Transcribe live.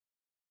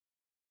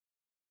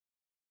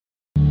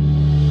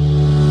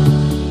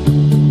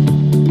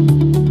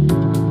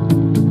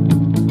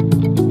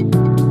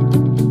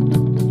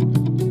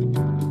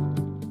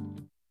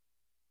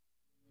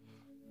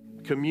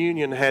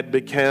communion had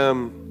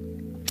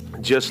become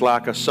just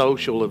like a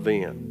social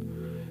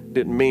event.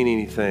 Didn't mean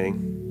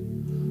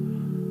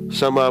anything.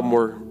 Some of them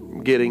were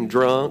getting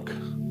drunk.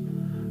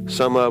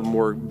 Some of them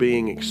were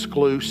being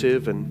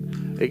exclusive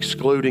and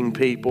excluding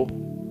people.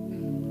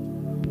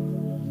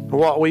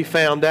 What we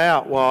found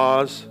out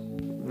was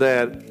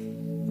that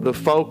the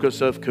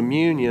focus of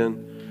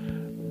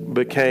communion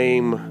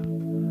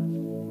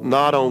became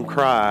not on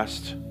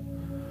Christ,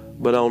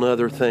 but on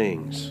other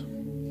things.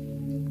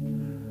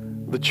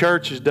 The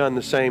church has done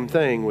the same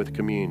thing with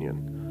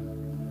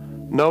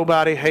communion.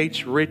 Nobody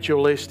hates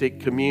ritualistic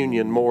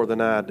communion more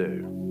than I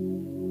do.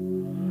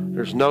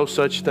 There's no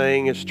such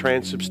thing as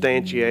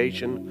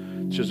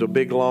transubstantiation, which is a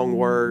big long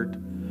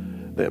word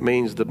that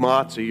means the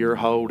matzah you're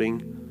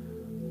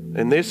holding.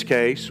 In this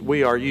case,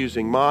 we are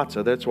using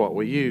matzah. That's what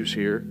we use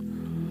here,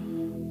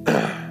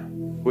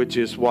 which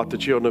is what the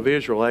children of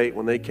Israel ate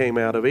when they came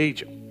out of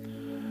Egypt.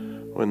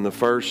 When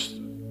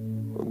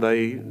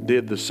they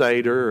did the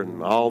Seder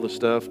and all the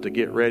stuff to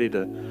get ready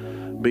to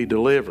be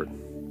delivered.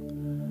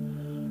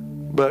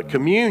 But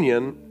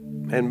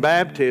communion and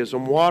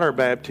baptism, water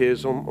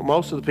baptism,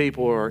 most of the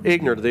people are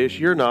ignorant of this.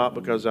 You're not,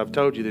 because I've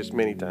told you this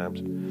many times.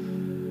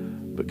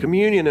 But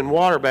communion and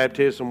water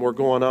baptism were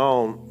going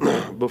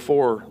on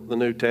before the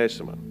New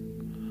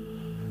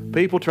Testament.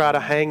 People try to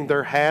hang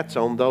their hats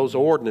on those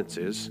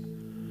ordinances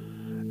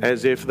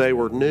as if they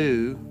were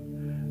new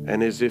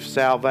and as if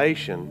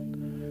salvation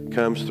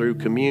comes through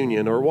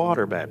communion or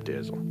water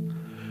baptism.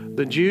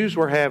 The Jews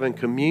were having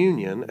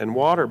communion and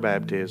water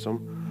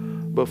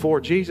baptism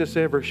before Jesus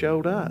ever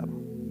showed up.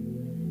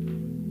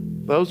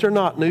 Those are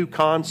not new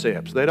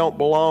concepts. They don't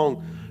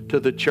belong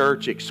to the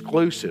church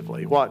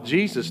exclusively. What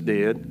Jesus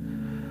did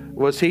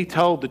was he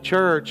told the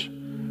church,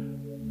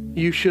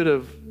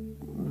 people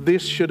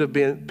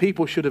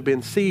should have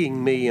been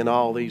seeing me in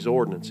all these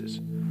ordinances.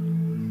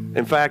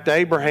 In fact,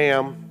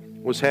 Abraham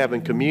was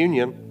having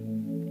communion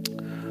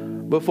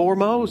before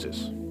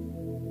Moses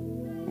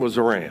was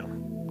around.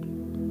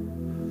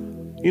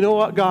 You know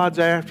what God's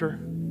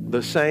after?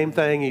 The same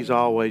thing he's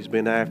always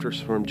been after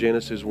from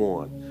Genesis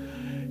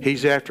 1.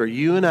 He's after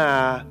you and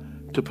I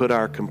to put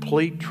our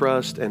complete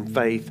trust and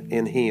faith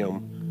in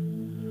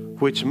him,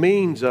 which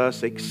means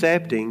us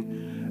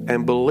accepting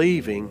and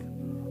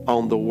believing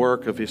on the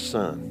work of his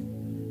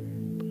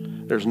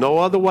Son. There's no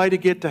other way to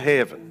get to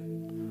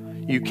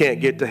heaven. You can't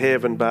get to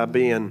heaven by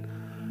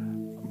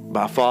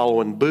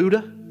following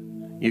Buddha.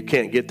 You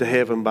can't get to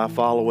heaven by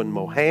following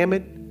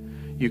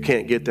Mohammed. You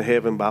can't get to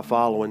heaven by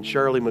following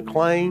Shirley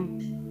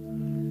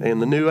MacLaine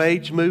and the New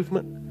Age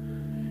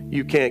movement.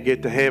 You can't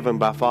get to heaven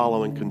by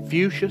following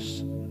Confucius.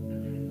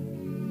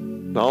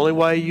 The only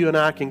way you and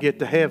I can get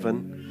to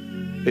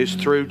heaven is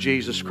through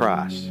Jesus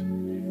Christ.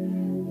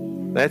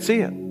 That's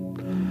it.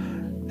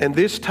 And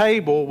this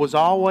table was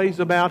always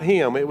about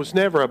him. It was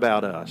never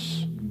about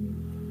us.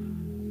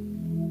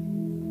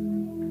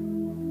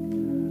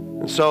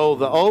 And so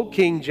the old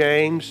King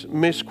James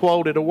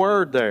misquoted a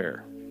word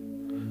there.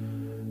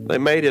 They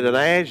made it an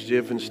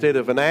adjective instead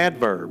of an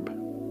adverb.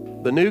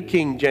 The New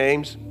King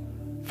James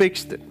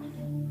fixed it.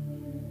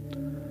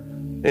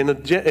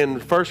 In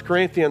 1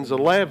 Corinthians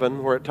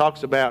 11, where it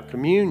talks about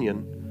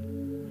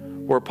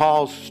communion, where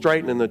Paul's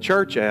straightening the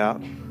church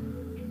out,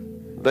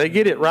 they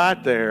get it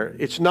right there.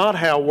 It's not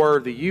how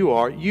worthy you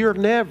are.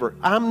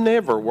 I'm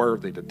never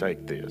worthy to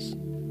take this.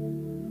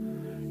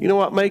 You know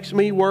what makes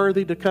me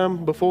worthy to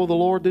come before the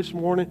Lord this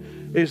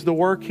morning is the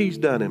work he's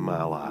done in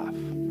my life.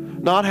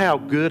 Not how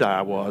good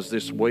I was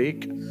this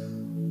week.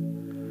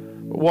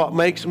 What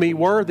makes me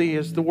worthy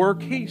is the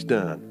work he's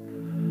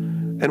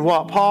done. And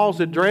what Paul's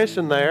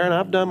addressing there, and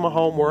I've done my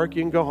homework,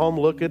 you can go home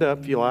and look it up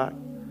if you like.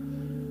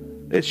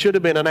 It should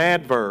have been an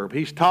adverb.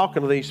 He's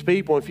talking to these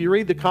people. If you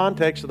read the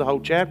context of the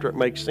whole chapter, it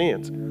makes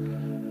sense.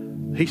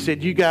 He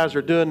said, you guys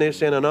are doing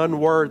this in an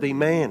unworthy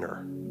manner.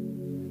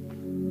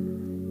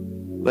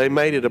 They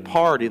made it a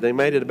party. They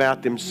made it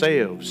about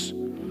themselves.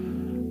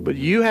 But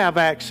you have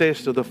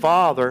access to the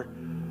Father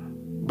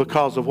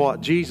because of what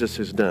Jesus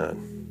has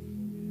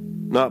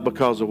done, not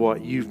because of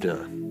what you've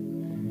done.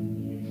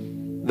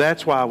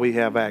 That's why we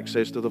have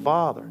access to the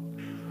Father.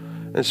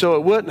 And so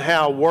it wasn't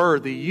how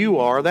worthy you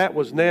are. That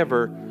was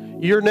never,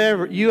 you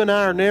and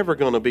I are never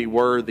going to be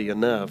worthy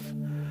enough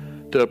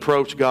to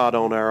approach God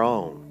on our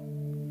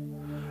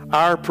own.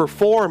 Our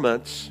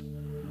performance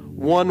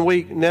 1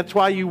 week, and that's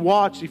why you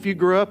watch, if you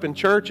grew up in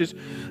churches,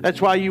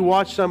 that's why you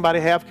watch somebody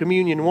have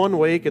communion 1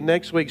 week and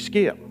next week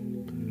skip.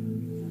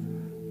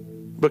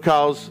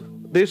 Because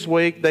this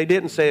week they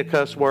didn't say a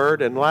cuss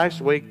word and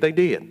last week they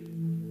did.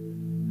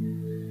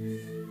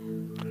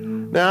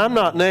 Now, I'm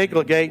not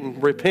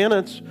negating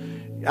repentance.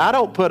 I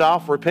don't put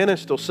off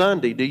repentance till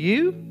Sunday. Do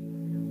you?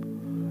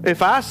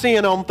 If I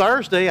sin on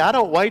Thursday, I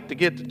don't wait to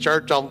get to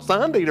church on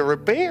Sunday to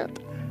repent.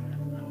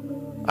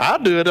 I'll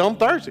do it on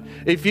Thursday.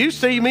 If you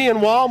see me in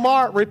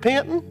Walmart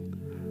repenting,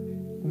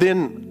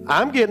 then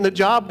I'm getting the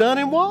job done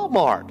in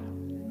Walmart.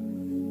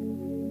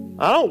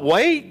 I don't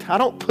wait. I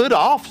don't put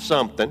off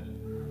something.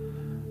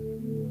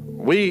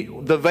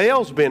 The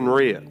veil's been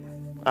rent.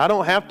 I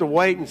don't have to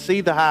wait and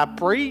see the high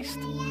priest.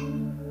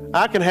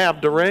 I can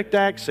have direct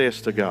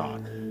access to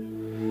God.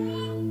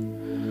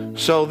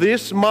 So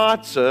this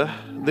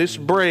matzah, this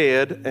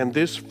bread, and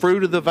this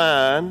fruit of the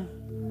vine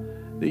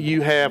that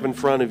you have in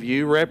front of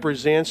you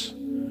represents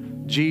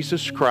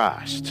Jesus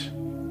Christ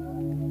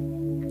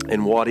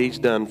and what He's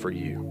done for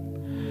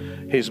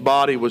you. His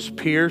body was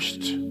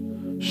pierced,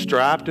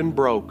 striped, and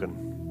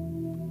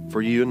broken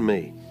for you and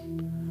me.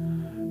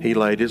 He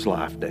laid His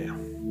life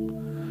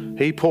down.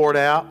 He poured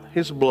out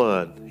His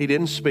blood. He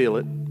didn't spill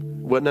it.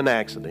 It wasn't an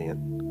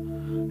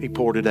accident. He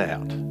poured it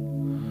out.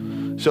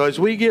 So as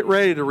we get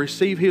ready to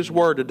receive His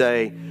word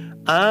today,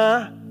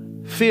 I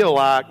feel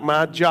like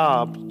my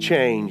job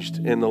changed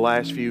in the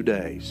last few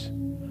days.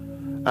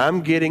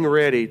 I'm getting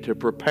ready to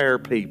prepare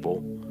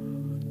people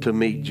to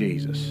meet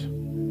Jesus.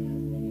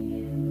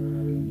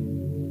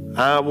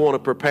 I want to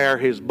prepare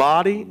His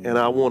body, and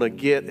I want to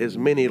get as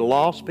many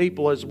lost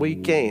people as we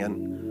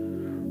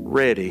can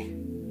ready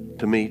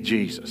to meet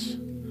Jesus.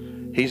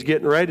 He's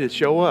getting ready to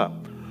show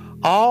up.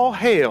 All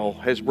hell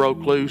has broke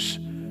loose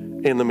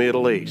in the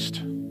Middle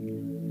East.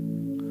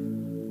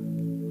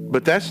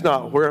 But that's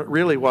not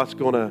really what's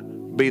going to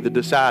be the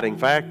deciding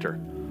factor.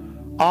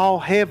 All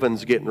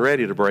heaven's getting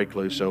ready to break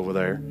loose over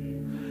there.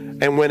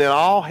 And when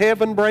all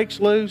heaven breaks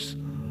loose,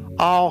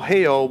 all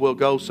hell will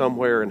go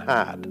somewhere and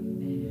hide.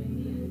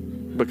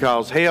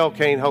 Because hell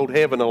can't hold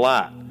heaven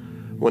alight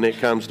when it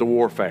comes to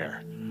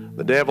warfare.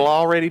 The devil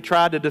already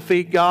tried to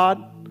defeat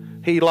God.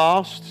 He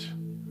lost.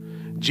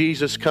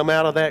 Jesus come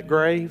out of that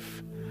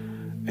grave,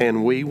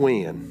 and we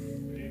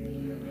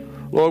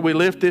win. Lord, we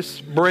lift this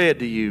bread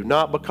to you,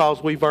 not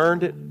because we've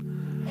earned it,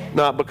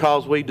 not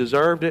because we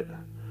deserved it,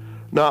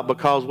 not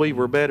because we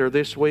were better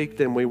this week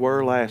than we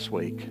were last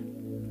week,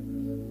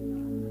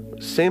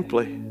 but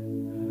simply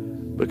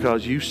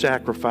because you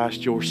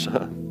sacrificed your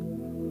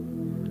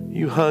Son.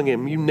 You hung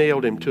Him, you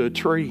nailed Him to a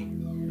tree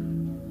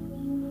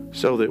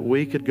so that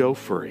we could go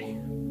free.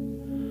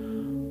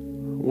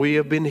 We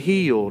have been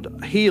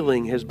healed.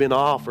 Healing has been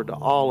offered to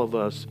all of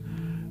us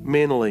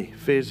mentally,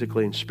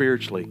 physically, and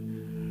spiritually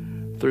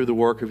through the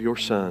work of your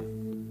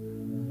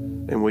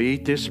Son. And we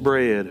eat this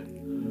bread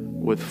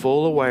with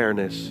full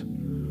awareness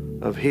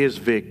of His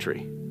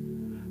victory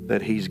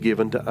that He's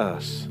given to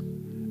us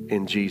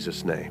in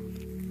Jesus' name.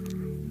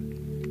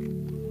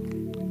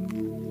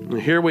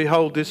 And here we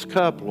hold this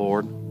cup,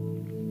 Lord.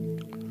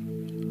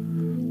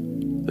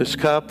 This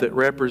cup that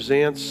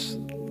represents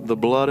the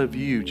blood of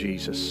you,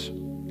 Jesus.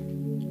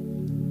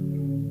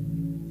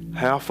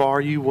 How far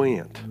you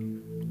went,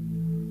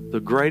 the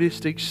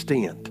greatest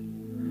extent,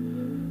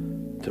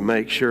 to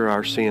make sure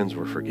our sins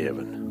were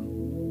forgiven.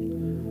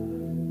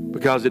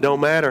 Because it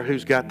don't matter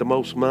who's got the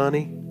most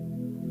money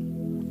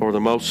or the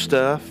most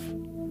stuff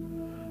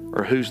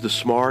or who's the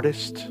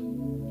smartest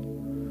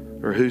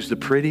or who's the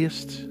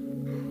prettiest.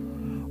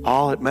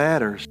 All that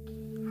matters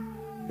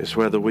is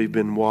whether we've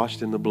been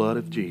washed in the blood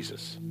of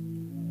Jesus.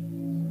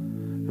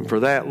 And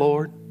for that,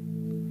 Lord,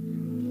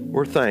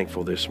 we're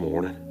thankful this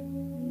morning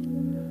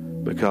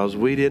because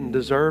we didn't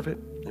deserve it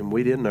and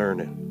we didn't earn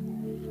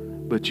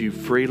it, but you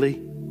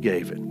freely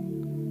gave it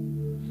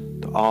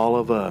to all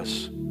of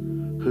us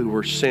who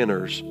were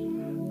sinners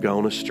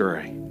gone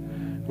astray.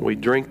 We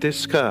drink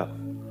this cup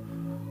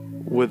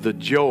with the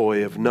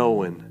joy of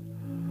knowing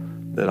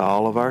that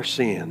all of our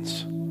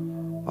sins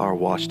are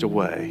washed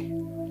away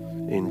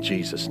in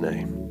Jesus'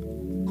 name.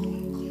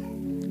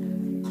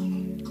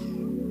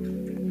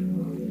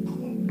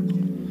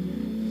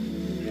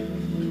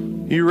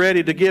 You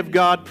ready to give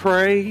God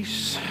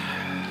praise?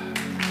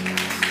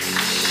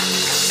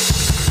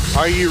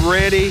 Are you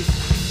ready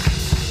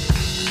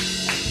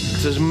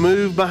to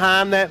move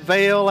behind that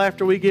veil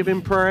after we give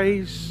Him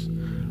praise?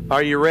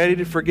 Are you ready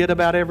to forget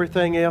about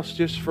everything else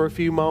just for a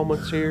few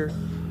moments here?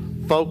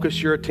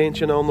 Focus your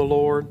attention on the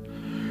Lord.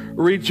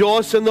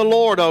 Rejoice in the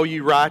Lord, O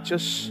you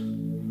righteous,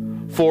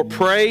 for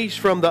praise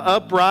from the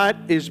upright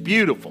is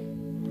beautiful.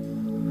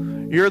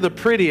 You're the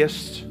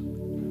prettiest.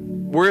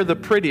 We're the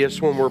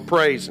prettiest when we're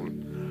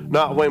praising,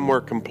 not when we're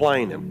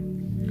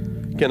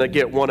complaining. Can I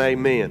get one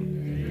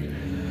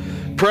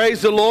amen?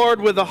 Praise the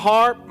Lord with a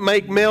harp,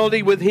 make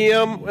melody with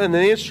Him and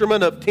an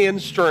instrument of 10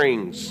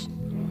 strings.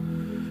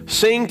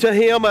 Sing to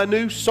Him a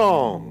new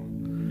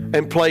song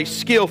and play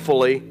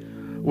skillfully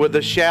with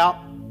a shout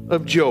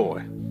of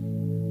joy.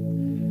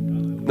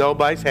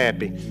 Nobody's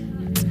happy.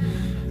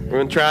 We're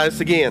going to try this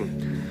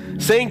again.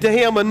 Sing to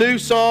Him a new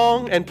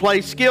song and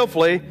play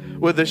skillfully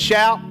with a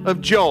shout of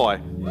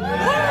joy.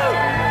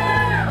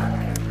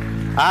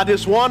 I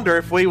just wonder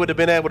if we would have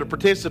been able to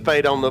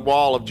participate on the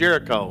wall of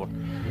Jericho.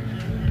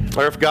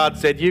 Or if God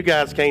said, you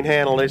guys can't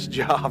handle this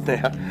job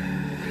now.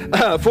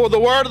 For the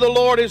word of the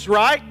Lord is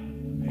right.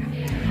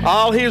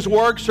 All His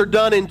works are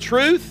done in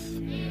truth.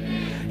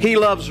 He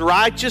loves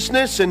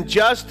righteousness and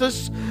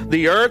justice.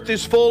 The earth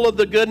is full of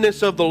the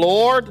goodness of the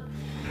Lord.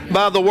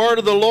 By the word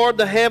of the Lord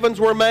the heavens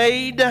were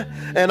made,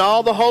 and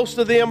all the host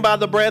of them by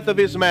the breath of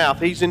his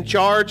mouth. He's in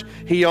charge.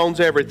 He owns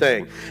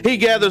everything. He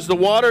gathers the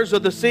waters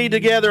of the sea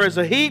together as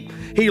a heap.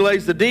 He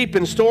lays the deep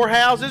in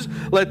storehouses.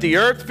 Let the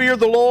earth fear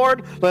the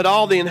Lord. Let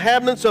all the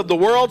inhabitants of the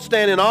world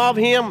stand in awe of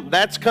him.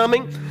 That's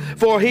coming.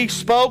 For he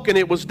spoke, and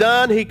it was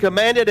done. He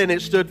commanded, and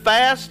it stood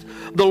fast.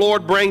 The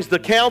Lord brings the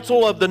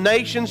counsel of the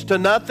nations to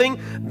nothing.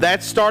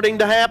 That's starting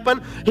to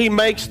happen. He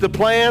makes the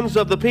plans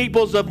of the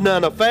peoples of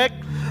none effect.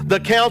 The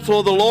counsel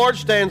of the Lord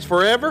stands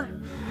forever,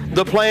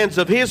 the plans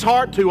of his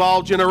heart to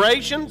all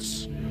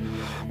generations.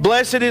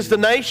 Blessed is the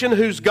nation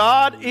whose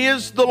God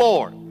is the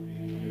Lord.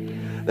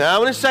 Now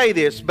I'm going to say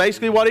this.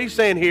 Basically what he's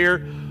saying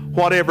here,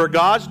 whatever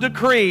God's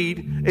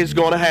decreed is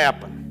going to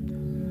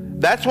happen.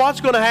 That's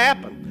what's going to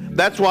happen.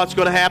 That's what's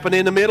going to happen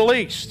in the Middle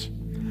East.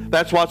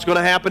 That's what's going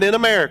to happen in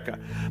America.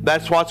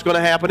 That's what's going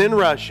to happen in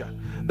Russia.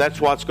 That's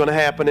what's going to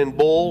happen in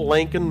Bull,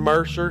 Lincoln,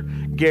 Mercer,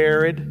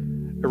 Garrett,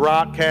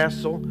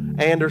 Rockcastle,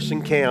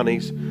 Anderson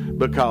counties,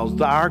 because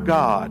our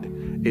God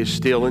is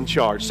still in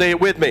charge. Say it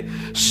with me.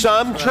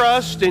 Some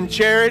trust in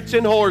chariots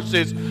and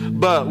horses,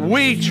 but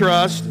we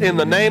trust in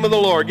the name of the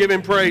Lord. Give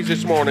him praise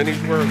this morning.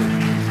 He's worthy.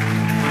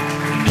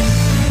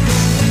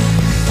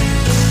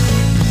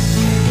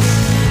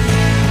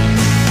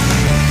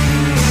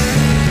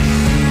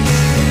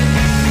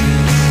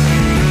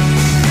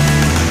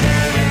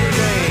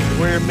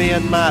 Where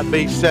men might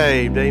be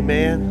saved.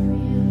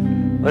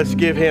 Amen. Let's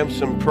give him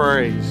some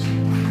praise.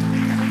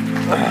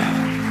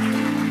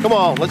 Come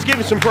on, let's give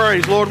him some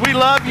praise, Lord. We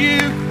love you.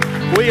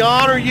 We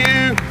honor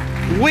you.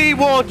 We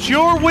want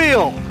your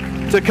will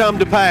to come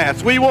to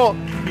pass. We want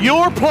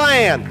your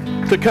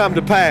plan to come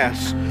to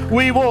pass.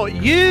 We want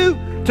you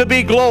to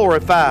be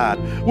glorified.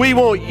 We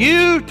want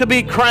you to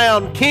be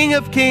crowned King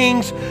of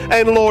Kings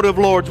and Lord of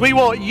Lords. We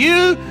want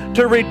you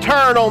to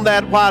return on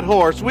that white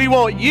horse. We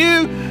want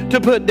you to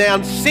put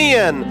down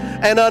sin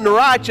and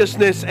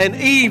unrighteousness and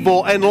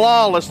evil and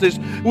lawlessness.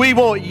 We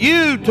want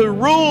you to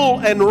rule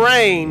and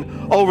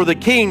reign over the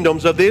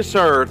kingdoms of this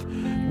earth.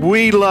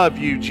 We love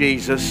you,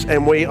 Jesus,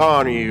 and we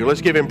honor you.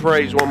 Let's give him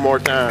praise one more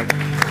time.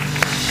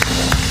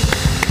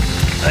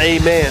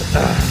 Amen.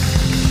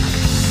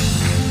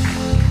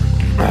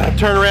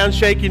 Turn around,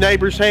 shake your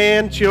neighbor's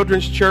hand.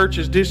 Children's church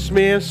is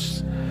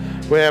dismissed.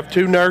 We have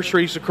 2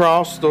 nurseries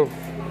across the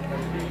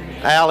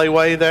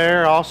alleyway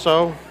there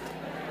also.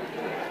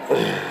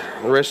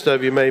 The rest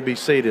of you may be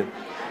seated.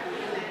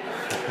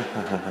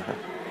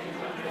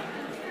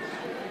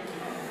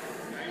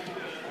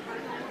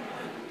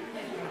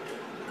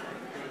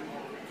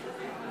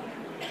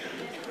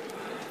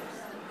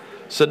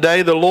 It's the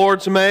day the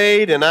Lord's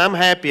made, and I'm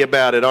happy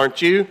about it,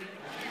 aren't you?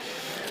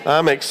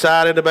 I'm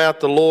excited about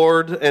the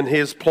Lord and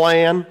his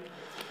plan.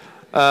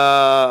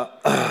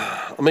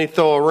 Let me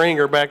throw a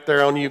ringer back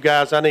there on you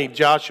guys. I need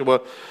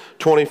Joshua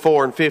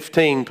 24 and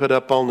 15 put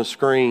up on the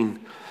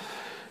screen.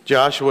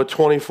 Joshua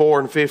 24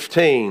 and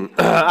 15.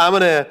 I'm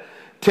going to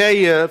tell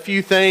you a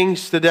few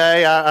things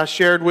today. I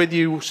shared with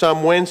you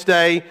some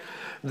Wednesday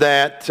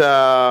that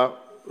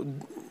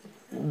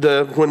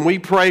when we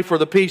pray for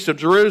the peace of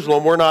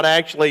Jerusalem, we're not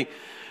actually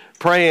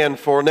praying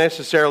for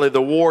necessarily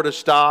the war to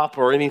stop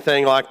or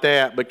anything like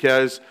that,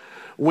 because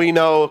we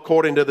know,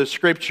 according to the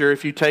Scripture,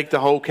 if you take the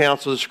whole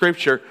counsel of the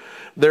Scripture,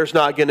 there's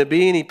not going to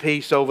be any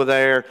peace over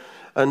there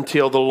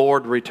until the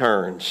Lord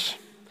returns.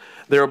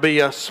 There will be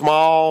a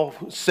small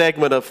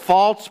segment of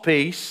false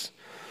peace,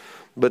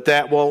 but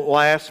that won't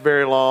last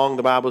very long.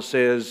 The Bible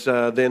says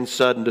then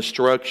sudden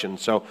destruction.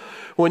 So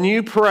when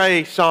you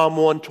pray Psalm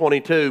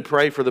 122,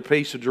 pray for the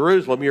peace of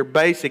Jerusalem, you're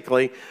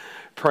basically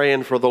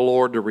praying for the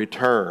Lord to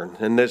return.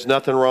 And there's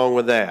nothing wrong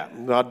with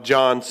that.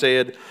 John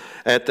said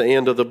at the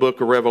end of the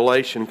book of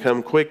Revelation,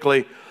 "Come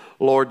quickly,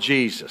 Lord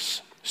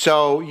Jesus."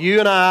 So you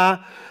and I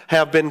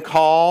have been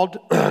called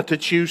to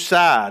choose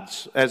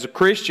sides. As a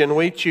Christian,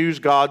 we choose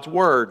God's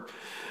Word.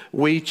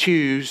 We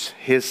choose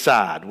his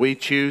side. We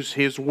choose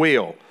his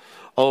will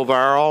over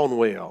our own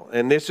will.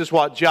 And this is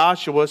what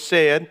Joshua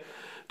said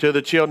to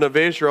the children of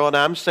Israel, and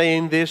I'm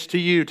saying this to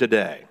you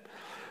today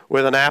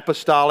with an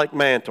apostolic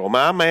mantle.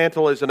 My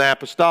mantle is an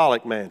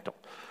apostolic mantle,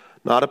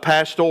 not a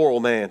pastoral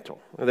mantle.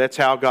 That's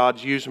how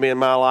God's used me in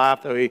my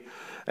life.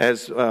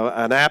 As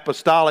an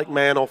apostolic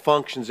mantle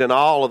functions in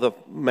all of the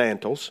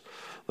mantles,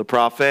 the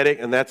prophetic,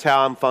 and that's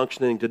how I'm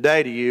functioning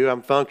today to you.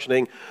 I'm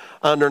functioning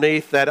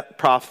underneath that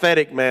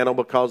prophetic mantle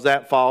because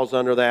that falls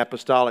under the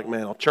apostolic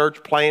mantle.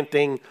 Church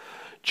planting,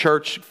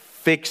 church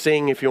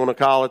fixing, if you want to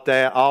call it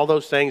that, all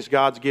those things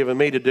God's given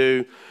me to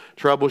do,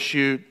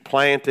 troubleshoot,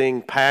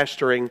 planting,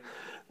 pastoring,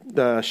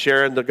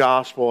 sharing the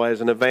gospel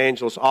as an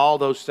evangelist, all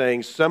those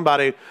things.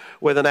 Somebody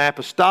with an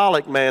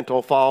apostolic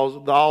mantle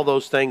all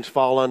those things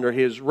fall under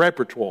his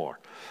repertoire.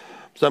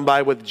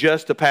 Somebody with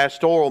just a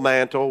pastoral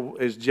mantle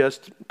is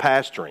just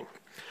pastoring.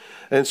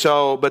 And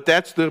so, but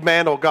that's the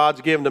mantle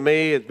God's given to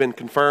me. It's been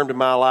confirmed in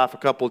my life a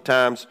couple of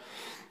times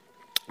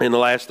in the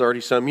last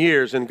 30-some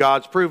years, and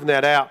God's proven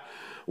that out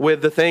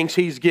with the things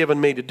He's given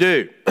me to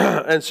do.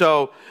 And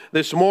so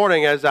this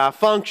morning as I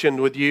functioned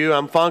with you,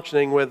 I'm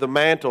functioning with a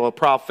mantle, a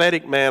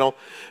prophetic mantle,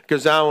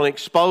 because I want to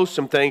expose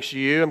some things to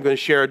you. I'm going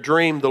to share a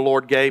dream the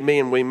Lord gave me,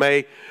 and we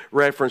may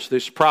reference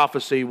this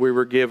prophecy we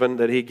were given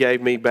that He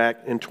gave me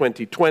back in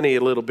 2020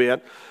 a little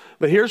bit.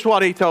 But here's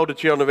what He told the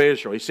children of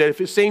Israel. He said,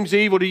 if it seems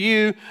evil to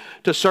you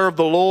to serve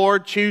the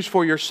Lord, choose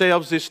for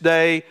yourselves this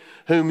day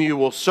whom you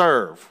will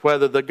serve,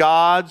 whether the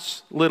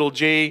gods, little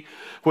g,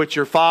 which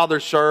your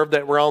fathers served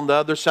that were on the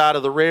other side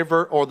of the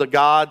river, or the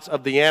gods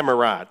of the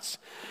Amorites,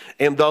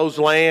 in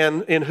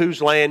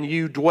whose land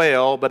you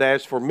dwell. But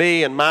as for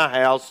me and my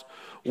house,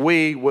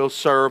 we will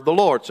serve the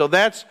Lord. So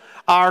that's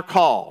our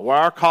call. Well,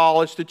 our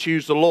call is to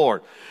choose the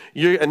Lord.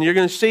 You're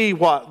going to see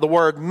what the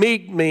word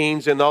meek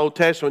means in the Old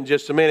Testament in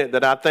just a minute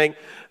that I think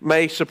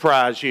may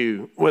surprise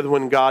you with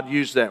when God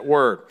used that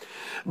word.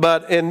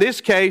 But in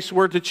this case,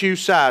 we're to choose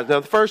sides.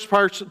 Now, the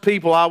first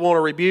people I want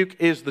to rebuke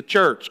is the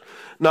church.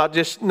 Not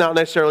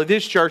necessarily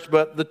this church,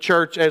 but the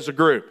church as a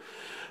group.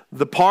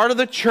 The part of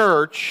the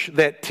church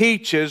that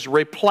teaches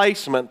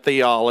replacement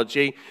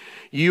theology,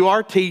 you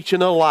are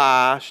teaching a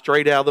lie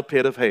straight out of the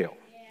pit of hell.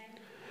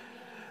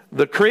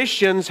 The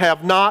Christians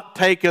have not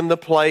taken the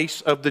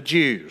place of the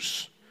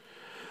Jews.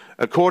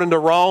 According to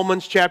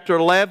Romans chapter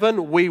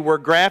 11, we were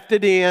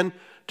grafted in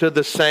to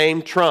the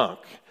same trunk.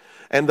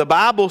 And the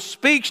Bible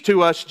speaks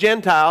to us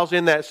Gentiles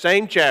in that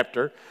same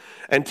chapter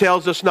and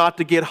tells us not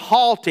to get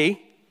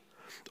haughty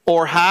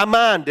or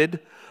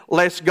high-minded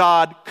lest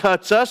God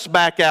cuts us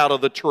back out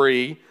of the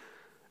tree.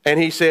 And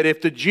He said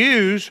if the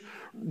Jews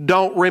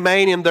don't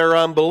remain in their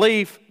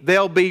unbelief,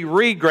 they'll be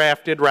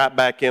regrafted right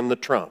back in the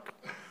trunk.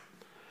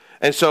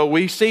 And so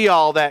we see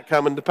all that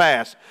coming to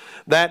pass.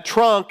 That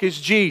trunk is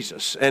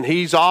Jesus, and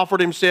He's offered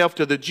Himself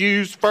to the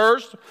Jews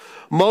first.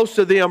 Most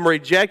of them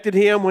rejected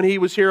Him when He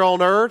was here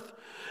on earth.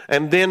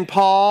 And then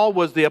Paul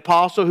was the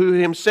apostle who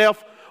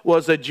himself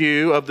was a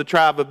Jew of the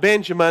tribe of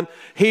Benjamin.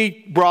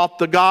 He brought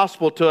the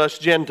gospel to us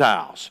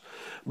Gentiles.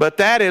 But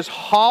that is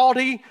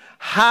haughty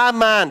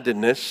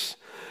high-mindedness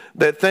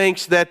that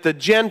thinks that the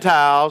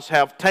Gentiles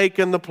have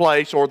taken the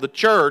place, or the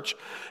church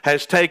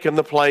has taken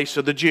the place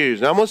of the Jews.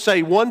 Now, I'm going to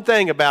say one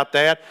thing about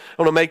that.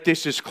 I'm going to make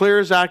this as clear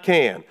as I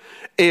can.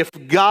 If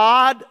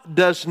God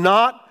does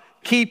not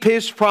keep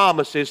His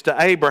promises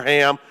to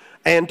Abraham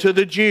and to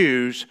the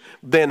Jews,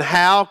 then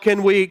how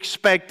can we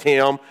expect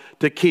Him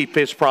to keep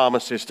His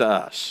promises to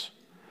us?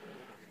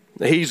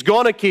 He's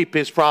going to keep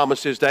His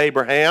promises to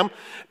Abraham,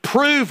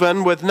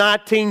 proven with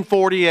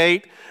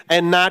 1948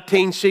 and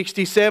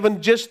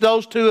 1967, just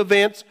those two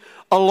events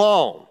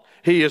alone.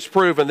 He has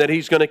proven that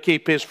He's going to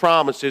keep His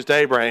promises to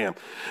Abraham.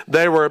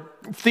 There were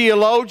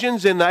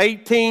theologians in the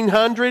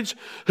 1800s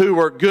who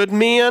were good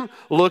men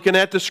looking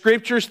at the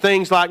Scriptures,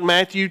 things like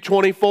Matthew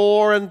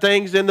 24 and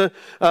things in the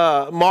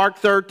Mark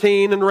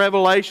 13 and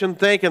Revelation,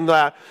 thinking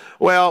that,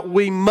 well,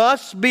 we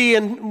must be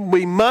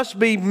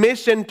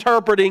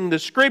misinterpreting the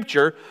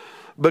Scripture.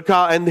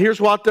 And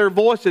here's what their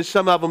voices,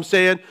 some of them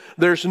said,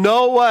 there's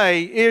no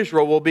way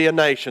Israel will be a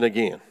nation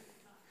again.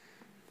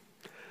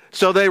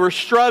 So they were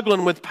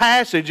struggling with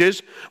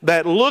passages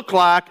that looked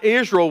like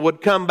Israel would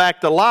come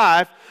back to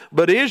life,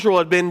 but Israel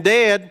had been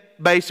dead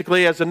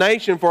basically as a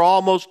nation for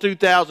almost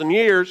 2,000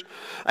 years.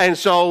 And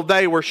so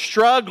they were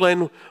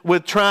struggling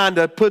with trying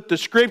to put the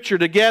Scripture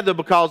together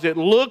because it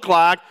looked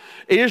like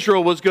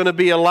Israel was going to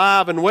be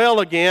alive and well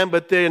again,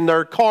 but in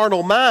their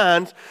carnal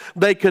minds,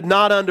 they could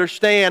not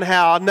understand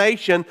how a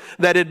nation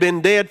that had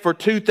been dead for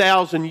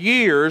 2,000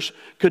 years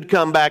could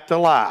come back to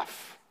life.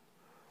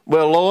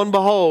 Well, lo and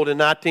behold, in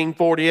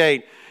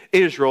 1948,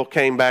 Israel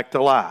came back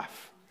to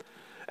life.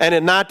 And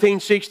in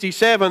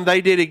 1967,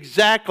 they did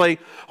exactly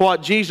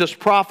what Jesus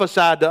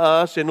prophesied to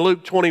us in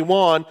Luke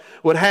 21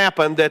 would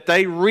happen, that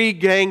they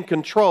regained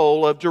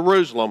control of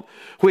Jerusalem,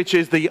 which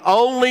is the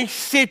only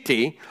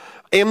city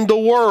in the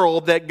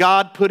world that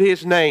God put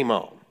His name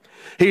on.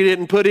 He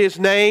didn't put His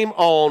name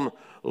on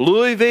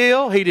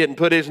Louisville. He didn't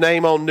put His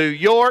name on New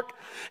York.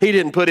 He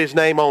didn't put His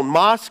name on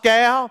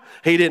Moscow.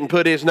 He didn't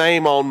put His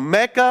name on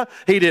Mecca.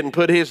 He didn't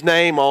put His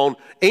name on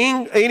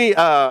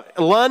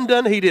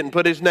London. He didn't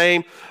put His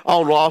name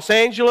on Los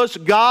Angeles.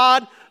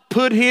 God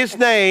put His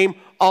name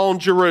on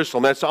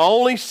Jerusalem. That's the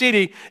only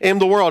city in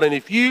the world. And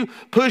if you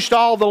pushed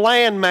all the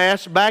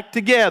landmass back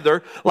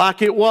together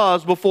like it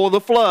was before the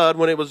flood,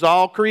 when it was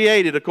all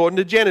created according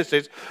to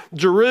Genesis,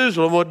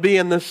 Jerusalem would be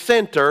in the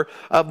center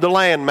of the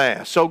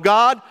landmass. So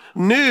God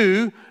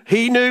knew,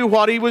 He knew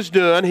what He was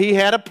doing. He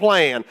had a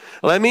plan.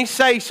 Let me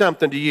say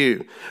something to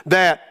you,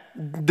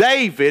 that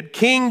David,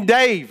 King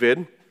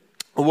David,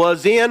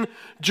 was in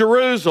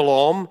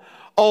Jerusalem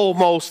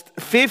almost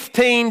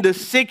 15 to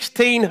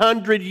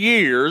 1600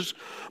 years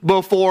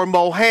before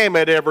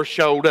Mohammed ever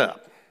showed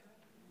up.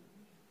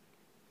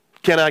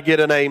 Can I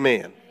get an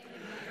amen?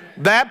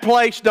 That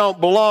place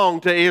don't belong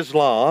to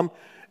Islam.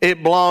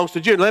 It belongs to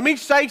Judah. Let me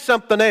say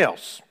something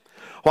else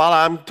while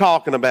I'm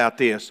talking about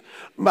this.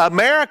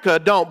 America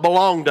don't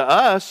belong to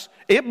us.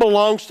 It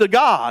belongs to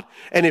God.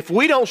 And if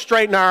we don't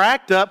straighten our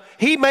act up,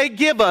 He may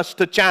give us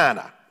to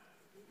China.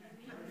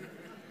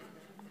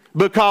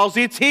 because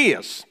it's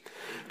his.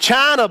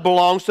 China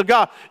belongs to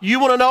God. You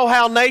want to know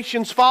how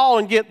nations fall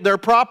and get their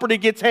property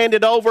gets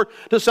handed over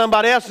to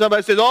somebody else?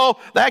 Somebody says, oh,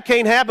 that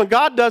can't happen.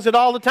 God does it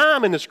all the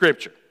time in the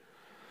Scripture.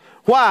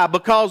 Why?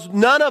 Because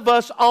none of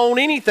us own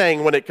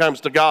anything when it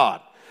comes to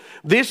God.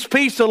 This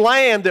piece of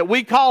land that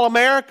we call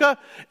America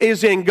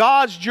is in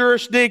God's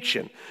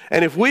jurisdiction.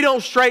 And if we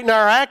don't straighten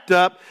our act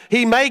up,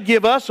 He may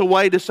give us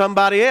away to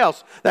somebody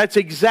else. That's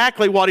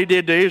exactly what He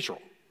did to Israel.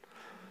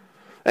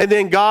 And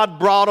then God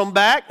brought them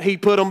back. He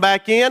put them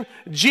back in.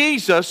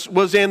 Jesus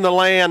was in the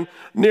land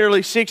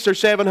nearly 600 or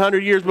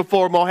 700 years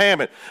before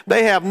Muhammad.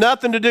 They have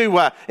nothing to do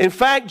with it. In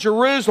fact,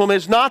 Jerusalem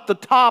is not the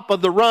top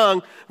of the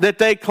rung that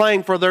they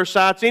claim for their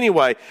sites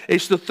anyway.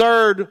 It's the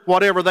third,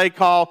 whatever they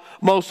call,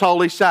 most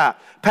holy site.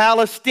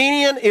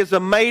 Palestinian is a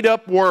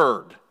made-up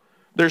word.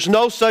 There's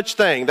no such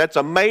thing. That's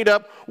a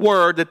made-up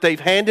word that they've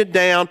handed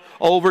down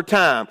over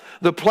time.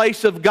 The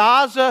place of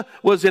Gaza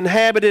was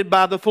inhabited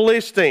by the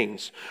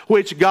Philistines,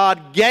 which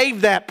God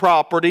gave that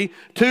property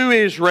to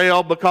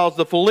Israel because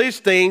the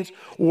Philistines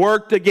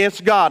worked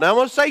against God. Now, I'm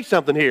going to say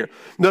something here.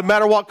 No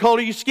matter what color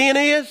your skin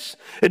is,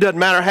 it doesn't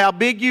matter how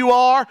big you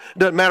are, it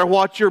doesn't matter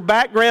what your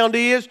background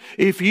is,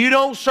 if you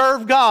don't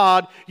serve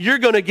God, you're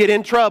going to get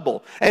in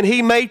trouble. And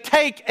He may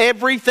take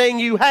everything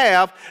you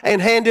have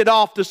and hand it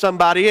off to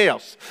somebody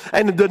else.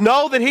 And to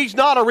know that He's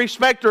not a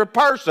respecter of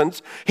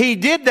persons, He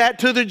did that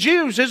to the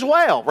Jews as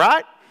well,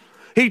 right?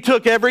 He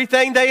took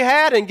everything they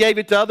had and gave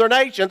it to other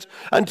nations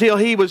until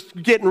He was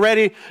getting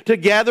ready to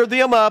gather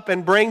them up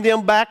and bring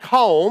them back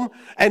home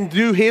and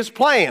do His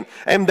plan.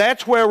 And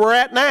that's where we're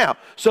at now.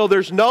 So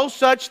there's no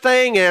such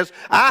thing as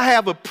I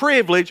have a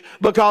privilege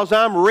because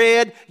I'm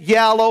red,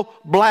 yellow,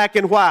 black,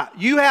 and white.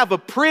 You have a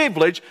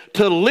privilege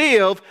to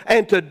live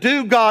and to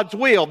do God's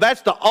will.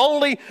 That's the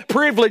only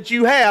privilege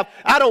you have.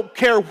 I don't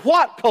care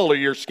what color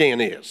your skin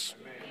is.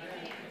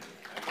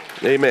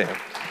 Amen.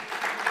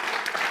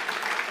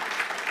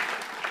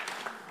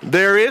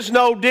 There is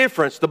no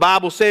difference. The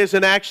Bible says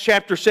in Acts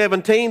chapter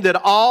 17 that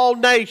all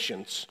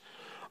nations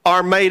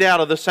are made out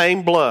of the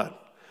same blood.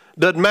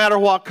 Doesn't matter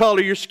what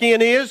color your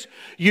skin is,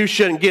 you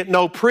shouldn't get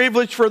no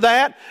privilege for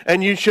that,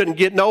 and you shouldn't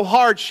get no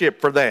hardship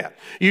for that.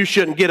 You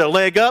shouldn't get a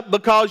leg up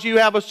because you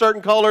have a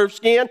certain color of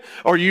skin,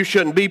 or you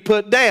shouldn't be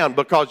put down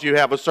because you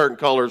have a certain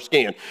color of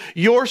skin.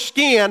 Your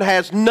skin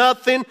has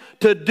nothing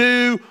to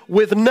do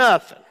with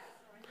nothing.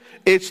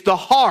 It's the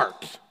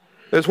heart.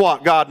 Is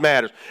what God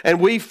matters. And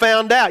we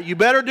found out, you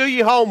better do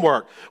your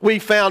homework. We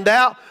found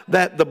out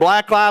that the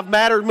Black Lives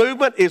Matter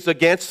movement is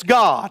against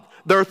God.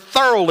 They're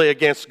thoroughly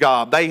against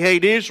God. They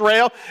hate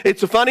Israel.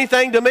 It's a funny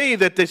thing to me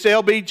that this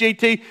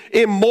LGBT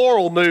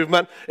immoral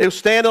movement is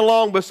standing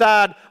along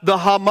beside the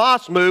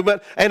Hamas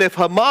movement, and if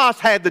Hamas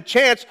had the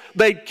chance,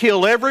 they'd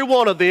kill every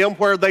one of them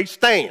where they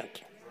stand.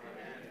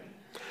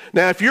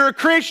 Now, if you're a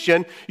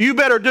Christian, you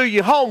better do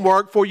your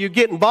homework before you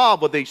get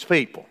involved with these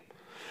people.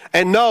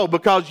 And no,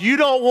 because you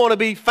don't want to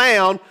be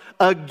found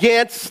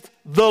against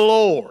the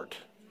Lord.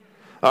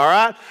 All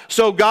right?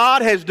 So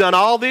God has done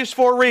all this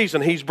for a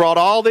reason. He's brought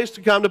all this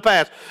to come to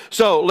pass.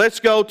 So let's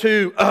go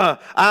to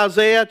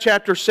Isaiah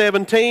chapter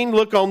 17.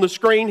 Look on the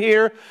screen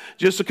here.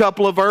 Just a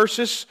couple of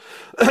verses.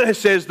 It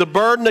says, the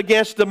burden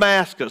against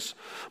Damascus.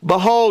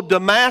 Behold,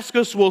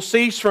 Damascus will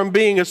cease from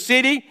being a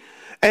city,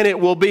 and it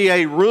will be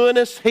a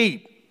ruinous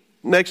heap.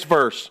 Next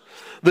verse.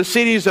 The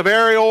cities of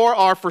Arior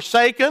are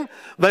forsaken.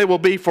 They will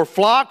be for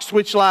flocks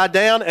which lie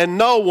down, and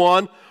no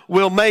one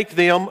will make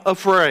them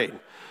afraid.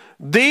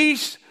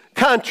 These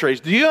countries,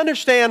 do you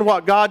understand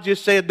what God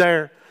just said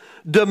there?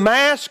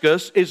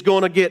 Damascus is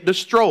going to get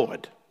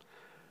destroyed.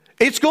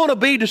 It's going to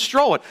be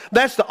destroyed.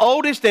 That's the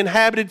oldest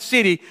inhabited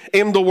city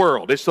in the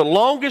world. It's the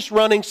longest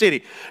running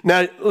city.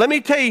 Now, let me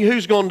tell you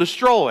who's going to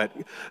destroy it.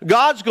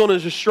 God's going to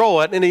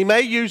destroy it, and He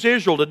may use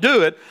Israel to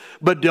do it,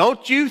 but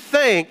don't you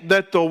think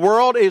that the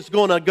world is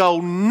going to go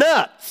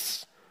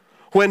nuts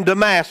when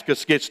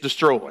Damascus gets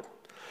destroyed?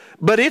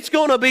 But it's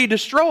going to be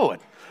destroyed.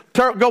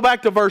 Go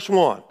back to verse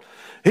 1.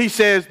 He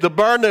says, the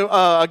burden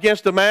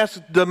against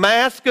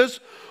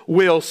Damascus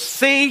will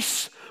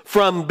cease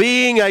from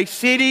being a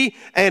city,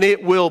 and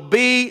it will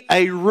be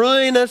a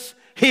ruinous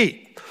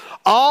heap.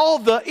 All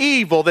the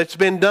evil that's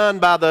been done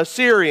by the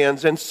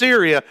Assyrians and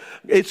Syria,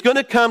 it's going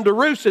to come to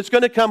roost. It's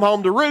going to come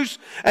home to roost,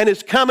 and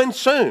it's coming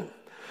soon.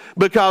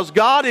 Because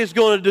God is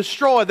going to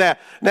destroy that.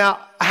 Now,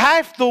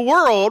 half the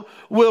world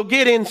will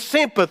get in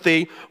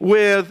sympathy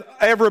with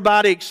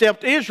everybody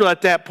except Israel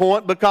at that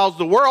point because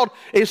the world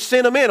is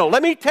sentimental.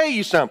 Let me tell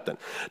you something.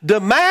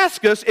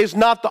 Damascus is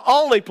not the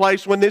only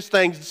place when this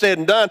thing's said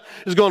and done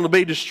is going to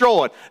be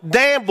destroyed.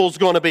 Danville's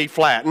going to be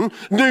flattened.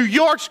 New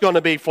York's going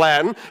to be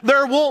flattened.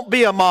 There won't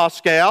be a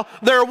Moscow.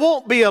 There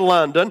won't be a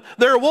London.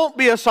 There won't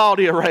be a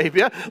Saudi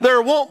Arabia.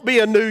 There won't be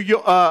a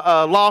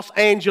Los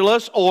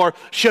Angeles or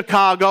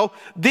Chicago.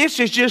 This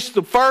is just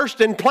the first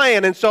in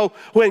plan. And so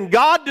when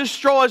God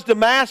destroys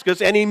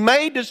Damascus, and He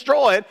may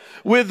destroy it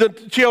with the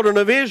children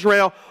of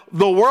Israel,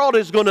 the world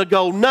is going to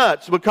go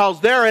nuts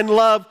because they're in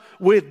love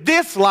with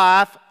this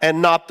life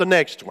and not the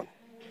next one.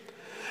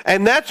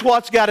 And that's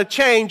what's got to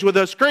change with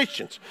us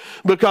Christians.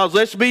 Because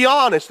let's be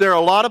honest, there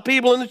are a lot of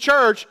people in the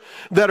church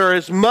that are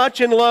as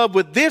much in love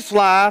with this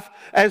life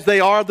as they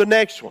are the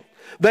next one.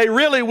 They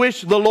really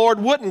wish the Lord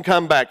wouldn't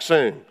come back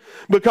soon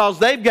because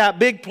they've got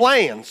big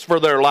plans for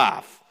their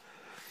life.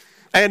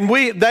 And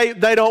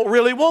they don't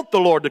really want the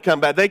Lord to come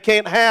back. They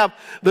can't have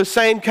the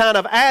same kind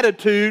of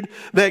attitude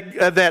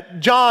that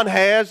John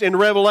has in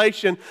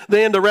Revelation,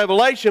 the end of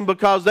Revelation,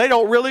 because they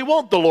don't really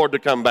want the Lord to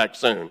come back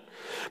soon.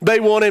 They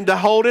want him to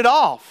hold it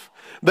off.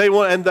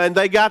 And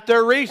they got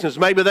their reasons.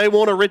 Maybe they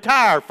want to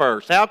retire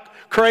first. How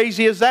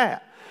crazy is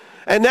that?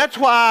 And that's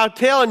why I'm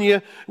telling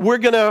you, we're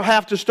going to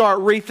have to start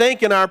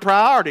rethinking our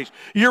priorities.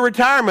 Your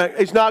retirement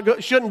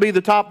shouldn't be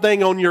the top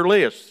thing on your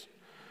list.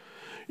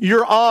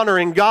 You're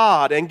honoring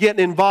God and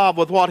getting involved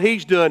with what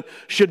He's doing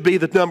should be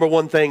the number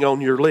one thing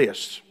on your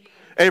list.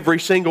 Every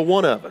single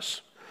one of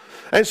us.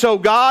 And so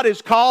God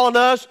is calling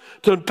us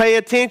to pay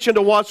attention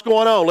to what's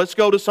going on. Let's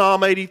go to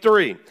Psalm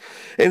 83.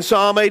 In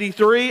Psalm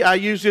 83, I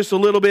used this a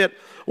little bit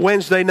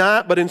Wednesday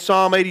night, but in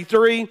Psalm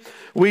 83,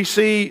 we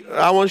see,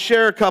 I want to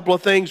share a couple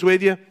of things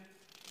with you,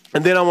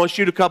 and then I want to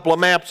shoot a couple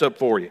of maps up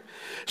for you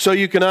so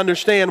you can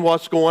understand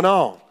what's going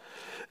on.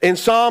 In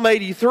Psalm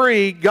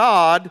 83,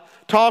 God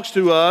talks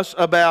to us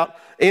about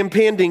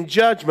impending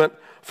judgment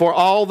for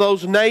all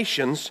those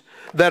nations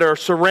that are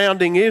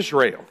surrounding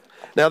Israel.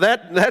 Now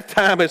that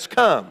time has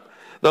come,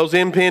 those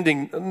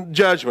impending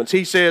judgments.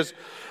 He says,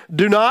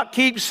 do not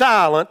keep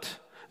silent.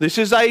 This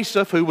is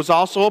Asaph, who was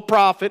also a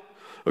prophet,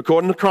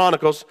 according to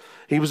Chronicles.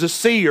 He was a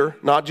seer,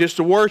 not just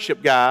a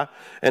worship guy,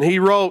 and he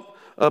wrote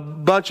a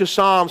bunch of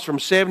Psalms from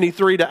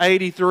 73 to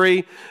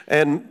 83,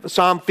 and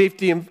Psalm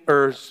 50,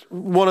 or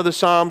one of the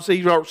Psalms,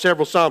 he wrote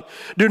several Psalms.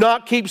 Do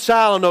not keep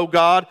silent, O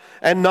God,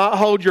 and not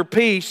hold your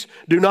peace.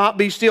 Do not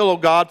be still, O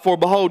God, for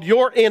behold,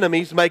 your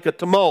enemies make a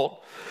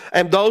tumult,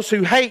 and those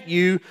who hate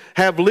you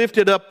have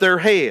lifted up their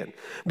head.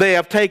 They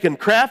have taken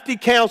crafty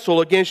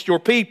counsel against your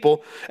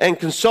people and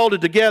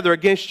consulted together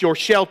against your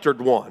sheltered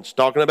ones.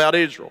 Talking about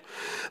Israel.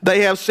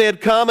 They have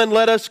said, come and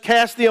let us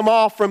cast them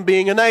off from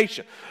being a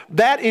nation.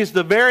 That is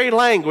the very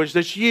language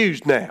that's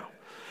used now.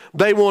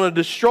 They want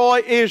to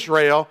destroy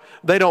Israel.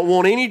 They don't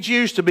want any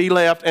Jews to be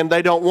left, and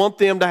they don't want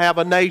them to have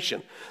a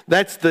nation.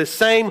 That's the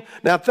same.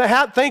 Now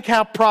think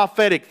how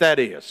prophetic that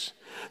is.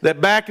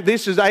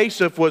 This is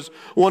Asaph, was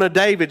one of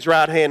David's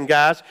right-hand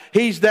guys.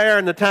 He's there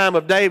in the time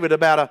of David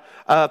about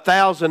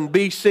 1000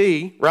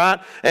 BC, right?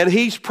 And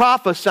he's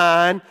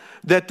prophesying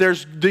that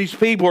these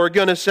people are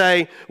going to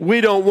say, we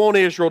don't want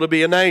Israel to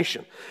be a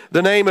nation.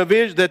 The name of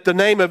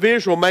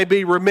Israel may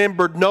be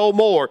remembered no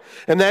more.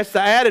 And that's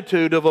the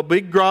attitude of a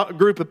big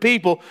group of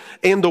people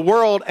in the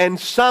world, and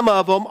some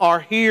of them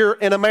are here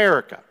in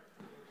America.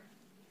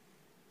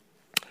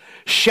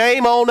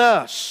 Shame on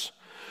us.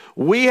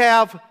 We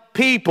have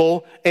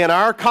people in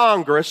our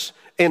Congress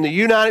in the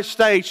United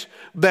States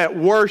that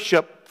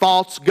worship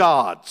false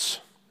gods.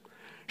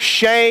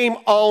 Shame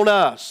on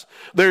us.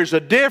 There's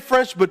a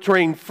difference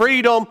between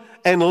freedom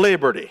and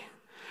liberty.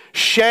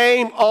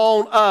 Shame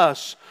on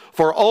us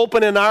for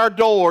opening our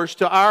doors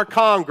to our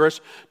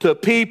Congress to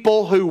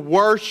people who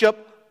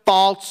worship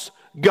false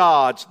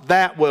gods.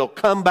 That will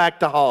come back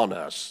to haunt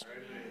us.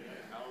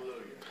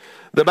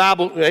 The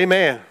Bible,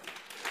 amen.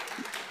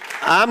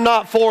 I'm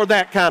not for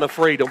that kind of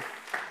freedom.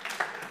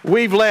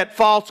 We've let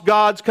false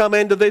gods come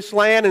into this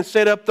land and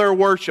set up their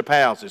worship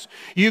houses.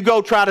 You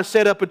go try to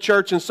set up a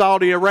church in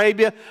Saudi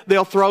Arabia,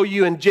 they'll throw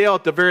you in jail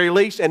at the very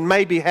least and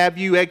maybe have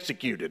you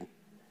executed.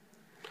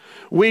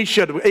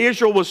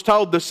 Israel was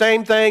told the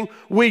same thing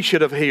we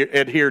should have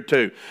adhered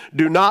to.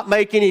 Do not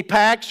make any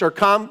pacts or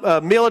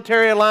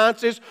military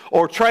alliances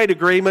or trade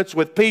agreements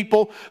with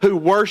people who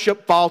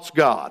worship false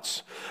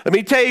gods. Let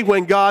me tell you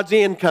when God's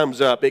end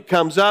comes up. It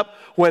comes up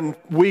when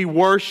we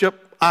worship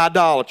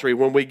idolatry,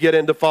 when we get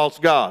into false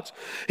gods.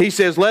 He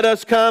says, let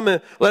us come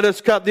and let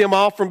us cut them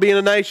off from being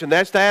a nation.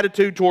 That's the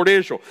attitude toward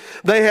Israel.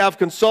 They have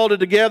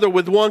consulted together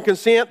with one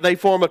consent. They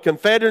form a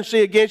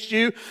confederacy against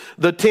you,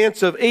 the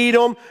tents of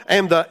Edom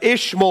and the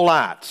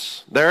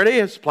Ishmaelites. There it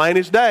is, plain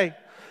as day.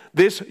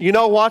 You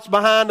know what's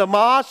behind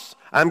Hamas?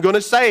 I'm going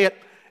to say it,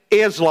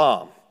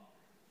 Islam.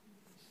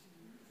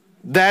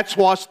 That's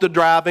what's the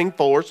driving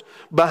force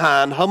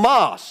behind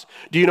Hamas.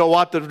 Do you know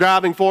what the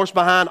driving force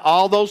behind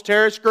all those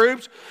terrorist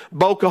groups?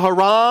 Boko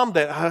Haram,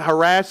 that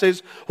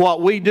harasses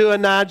what we do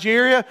in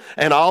Nigeria,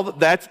 and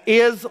that's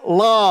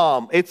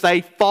Islam. It's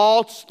a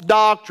false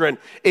doctrine.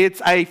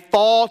 It's a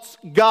false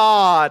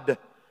god.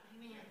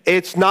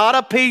 It's not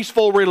a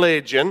peaceful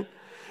religion.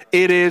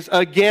 It is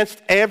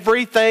against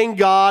everything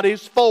God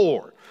is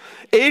for.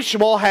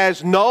 Ishmael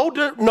has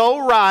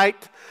no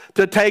right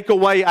to take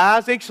away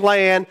Isaac's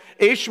land.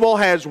 Ishmael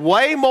has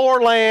way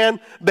more land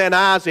than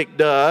Isaac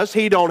does.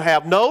 He don't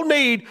have no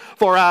need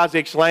for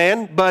Isaac's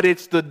land, but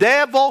it's the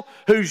devil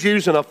who's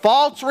using a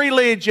false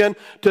religion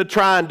to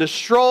try and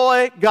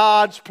destroy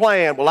God's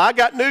plan. Well, I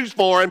got news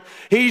for him.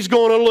 He's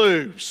going to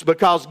lose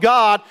because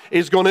God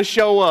is going to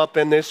show up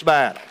in this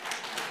battle.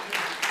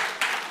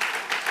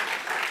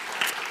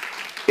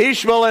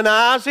 Ishmael and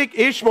Isaac,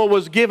 Ishmael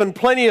was given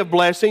plenty of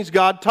blessings.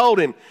 God told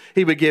him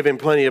he would give him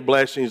plenty of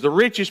blessings. The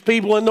richest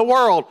people in the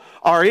world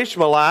are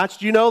Ishmaelites.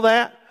 Do you know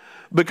that?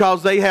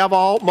 Because they have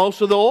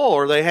most of the oil,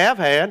 or they have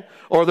had,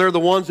 or they're the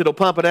ones that'll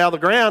pump it out of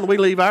the ground. We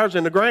leave ours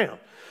in the ground.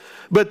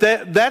 But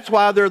that's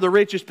why they're the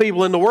richest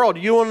people in the world.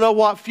 You want to know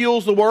what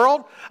fuels the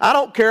world? I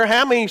don't care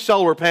how many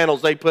solar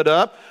panels they put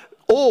up.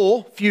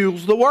 Oil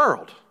fuels the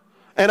world.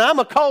 And I'm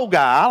a coal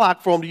guy. I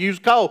like for them to use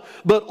coal.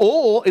 But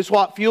oil is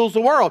what fuels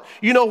the world.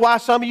 You know why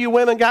some of you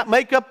women got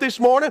makeup this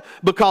morning?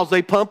 Because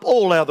they pump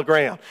oil out of the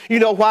ground. You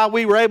know why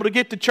we were able to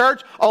get to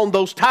church on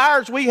those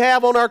tires we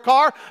have on our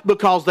car?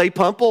 Because they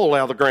pump oil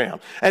out of the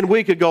ground. And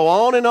we could go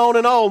on and on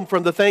and on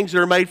from the things that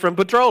are made from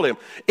petroleum.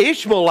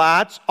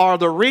 Ishmaelites are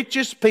the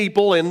richest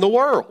people in the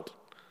world.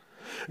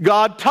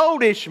 God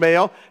told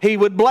Ishmael he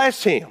would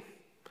bless him.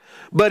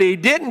 But he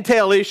didn't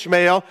tell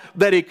Ishmael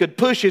that he could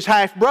push his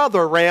half-brother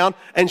around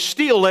and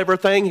steal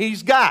everything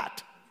he's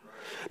got.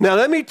 Now,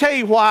 let me tell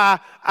you why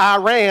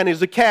Iran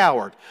is a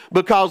coward.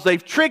 Because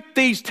they've tricked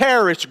these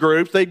terrorist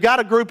groups. They've got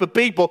a group of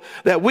people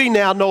that we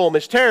now know them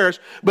as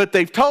terrorists, but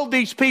they've told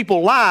these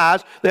people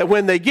lies that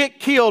when they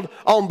get killed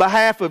on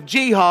behalf of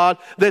jihad,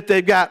 that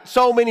they've got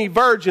so many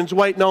virgins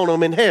waiting on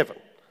them in heaven.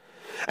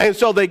 And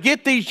so they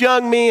get these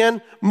young men,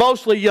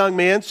 mostly young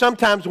men,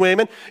 sometimes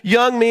women,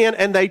 young men,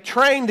 and they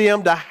train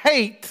them to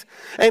hate,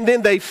 and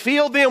then they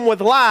fill them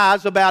with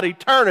lies about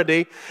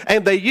eternity,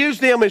 and they use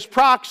them as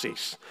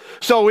proxies.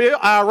 So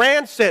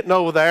Iran's sitting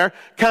over there,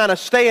 kind of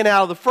staying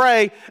out of the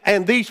fray,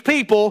 and these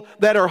people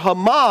that are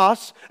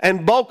Hamas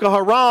and Boko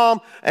Haram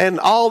and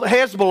all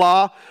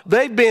Hezbollah,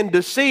 they've been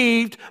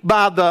deceived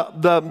by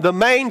the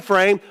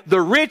mainframe,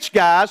 the rich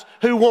guys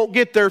who won't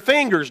get their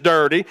fingers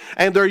dirty,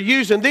 and they're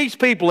using these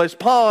people as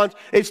pawns.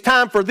 It's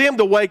time for them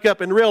to wake up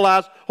and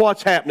realize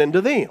what's happening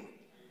to them.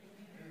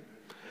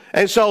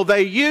 And so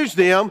they use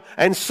them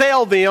and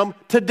sell them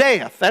to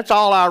death. That's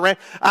all Iran.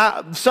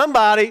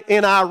 Somebody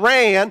in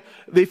Iran,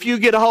 if you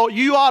get a hold,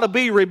 you ought to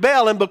be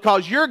rebelling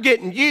because you're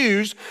getting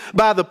used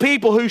by the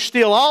people who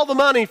steal all the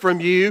money from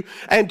you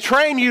and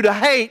train you to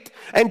hate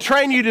and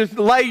train you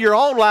to lay your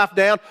own life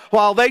down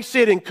while they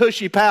sit in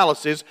cushy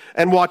palaces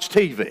and watch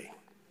TV.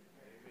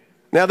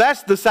 Now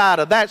that's the side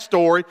of that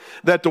story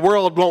that the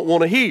world won't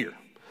want to hear.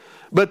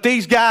 But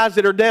these guys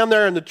that are down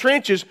there in the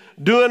trenches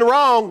doing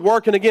wrong,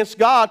 working against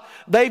God,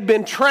 they've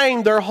been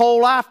trained their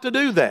whole life to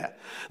do that.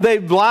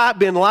 They've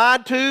been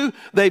lied to,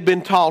 they've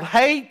been taught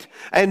hate,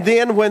 and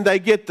then when they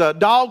get the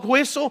dog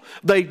whistle,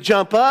 they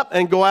jump up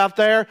and go out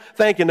there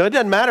thinking, no, it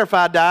doesn't matter if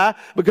I die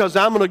because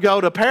I'm going to go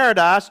to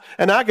paradise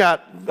and I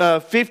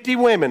got 50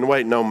 women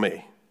waiting on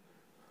me.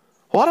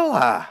 What a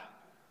lie.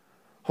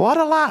 What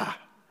a lie.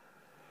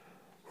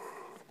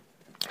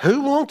 Who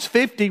wants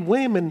 50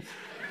 women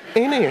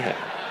anyhow?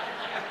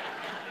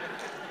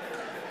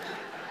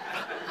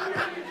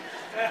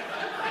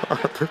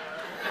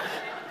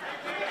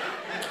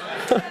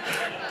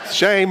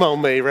 Shame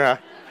on me, right?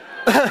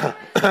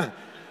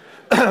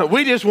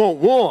 We just want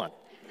one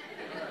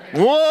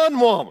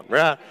woman,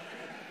 right?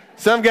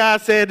 Some guy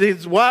said,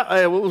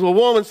 a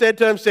woman said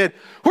to him,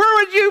 where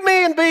would you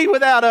men be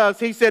without us?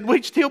 He said,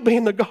 we'd still be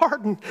in the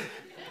garden.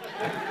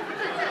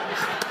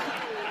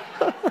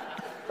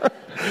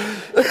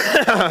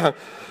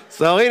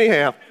 So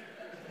anyhow,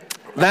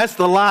 that's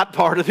the light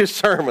part of this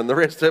sermon. The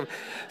rest of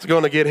it's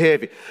going to get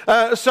heavy.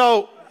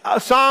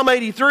 Psalm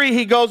 83,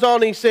 he goes on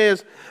and he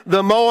says,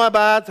 the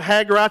Moabites, the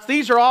Hagarites,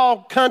 these are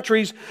all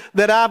countries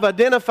that I've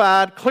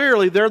identified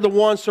clearly. They're the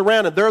ones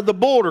surrounded. They're the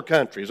border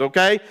countries,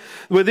 okay,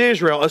 with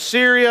Israel.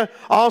 Assyria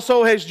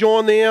also has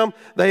joined them.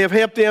 They have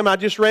helped them. I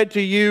just read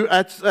to you,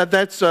 that's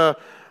verse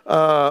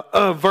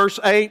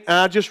 8.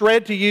 I just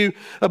read to you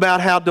about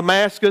how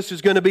Damascus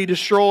is going to be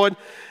destroyed.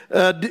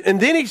 And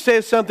then he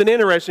says something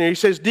interesting. He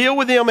says, deal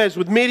with them as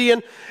with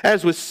Midian,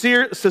 as with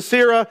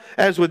Sisera,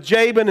 as with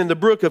Jabin in the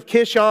brook of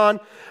Kishon,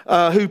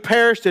 who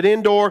perished at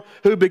Endor,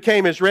 who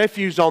became his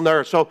refuge on the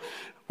earth. So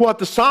what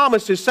the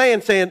psalmist is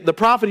saying, the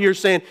prophet here is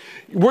saying,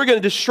 we're going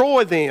to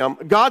destroy them.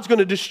 God's going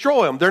to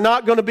destroy them. They're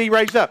not going to be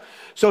raised up.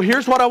 So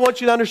here's what I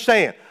want you to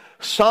understand.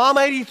 Psalm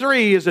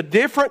 83 is a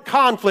different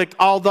conflict,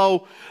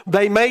 although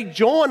they may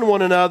join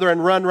one another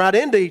and run right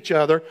into each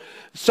other.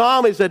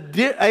 Psalm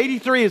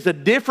 83 is a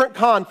different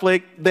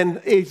conflict than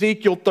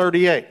Ezekiel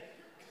 38.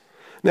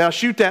 Now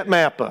shoot that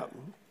map up.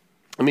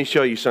 Let me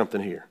show you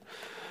something here.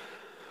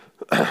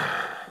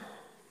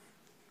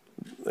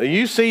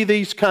 You see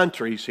these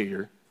countries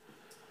here.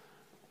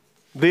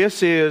 You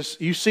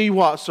see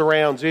what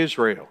surrounds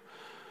Israel.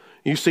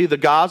 You see the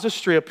Gaza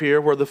Strip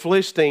here where the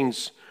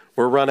Philistines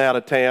were run out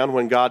of town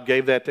when God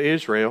gave that to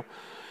Israel.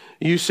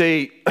 You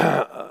see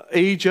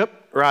Egypt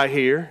right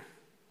here.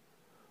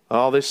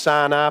 All this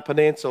Sinai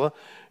Peninsula.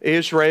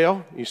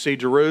 Israel, you see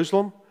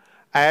Jerusalem,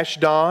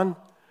 Ashdod,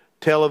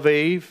 Tel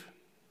Aviv.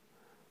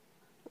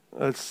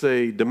 Let's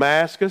see,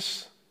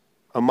 Damascus,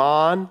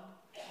 Amman,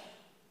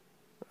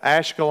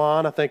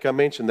 Ashkelon. I think I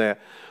mentioned that.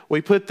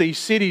 We put these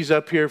cities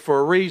up here for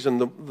a reason,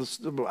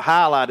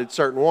 highlighted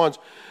certain ones,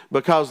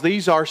 because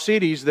these are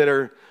cities that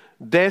are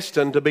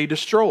destined to be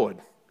destroyed.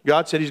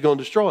 God said he's going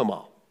to destroy them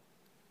all.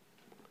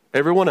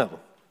 Every one of them.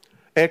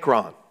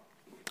 Ekron,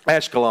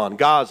 Ashkelon,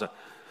 Gaza,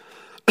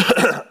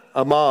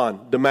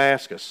 Ammon,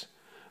 Damascus.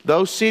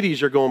 Those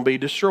cities are going to be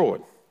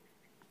destroyed.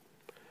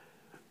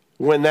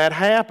 When that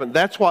happened,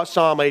 that's what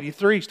Psalm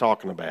 83 is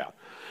talking about.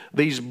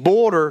 These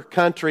border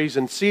countries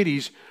and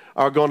cities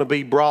are going to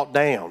be brought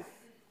down.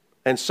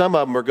 And some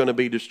of them are going to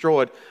be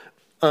destroyed,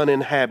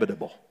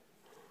 uninhabitable,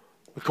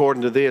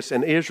 according to this.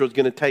 And Israel's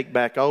going to take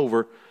back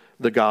over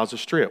the Gaza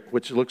Strip,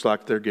 which it looks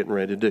like they're getting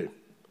ready to do.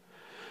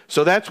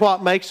 So that's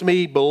what makes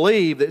me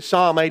believe that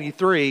Psalm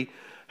 83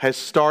 has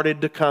started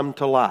to come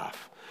to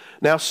life.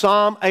 Now,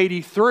 Psalm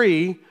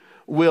 83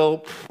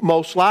 will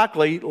most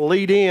likely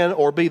lead in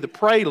or be the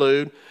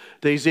prelude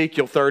to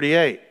Ezekiel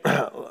 38.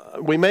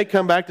 We may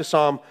come back to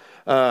Psalm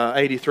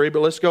 83, but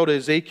let's go to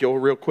Ezekiel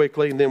real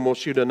quickly, and then we'll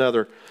shoot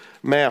another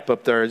map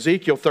up there.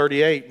 Ezekiel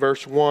 38,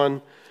 verse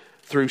 1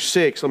 through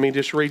 6. Let me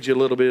just read you a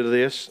little bit of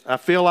this. I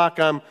feel like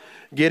I'm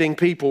getting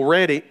people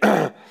ready.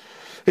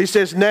 He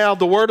says, "Now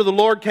the word of the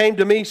Lord came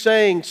to me,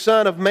 saying,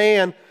 Son of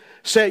man,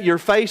 set your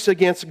face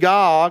against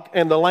Gog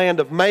and the land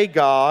of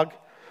Magog,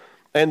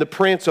 and the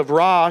prince of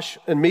Rosh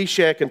and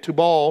Meshach and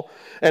Tubal,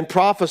 and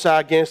prophesy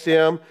against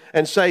him,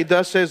 and say,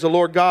 Thus says the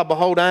Lord God,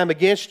 Behold, I am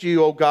against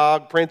you, O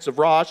Gog, prince of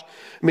Rosh,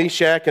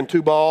 Meshach, and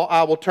Tubal.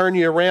 I will turn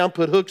you around,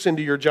 put hooks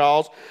into your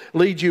jaws,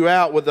 lead you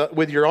out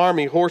with your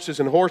army, horses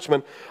and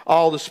horsemen,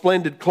 all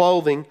splendidly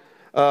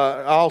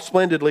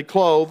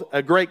clothed,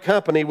 a great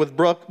company with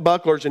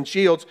bucklers and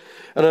shields,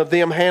 and of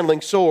them handling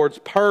swords.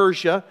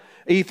 Persia,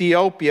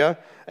 Ethiopia,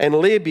 and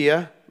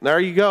Libya," there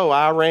you go,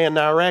 Iran and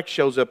Iraq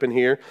shows up in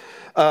here,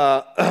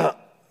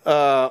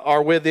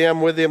 "are with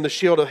them the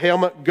shield of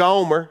Helmet,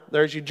 Gomer,"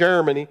 there's your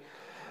Germany,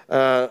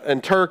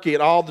 "and Turkey,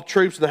 and all the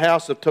troops in the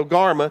house of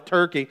Togarmah,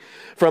 Turkey,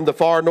 from the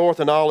far north,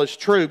 and all his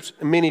troops,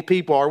 and many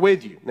people are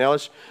with you." Now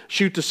let's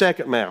shoot the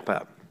second map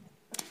up.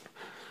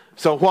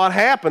 So what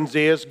happens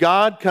is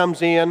God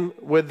comes in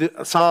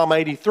with Psalm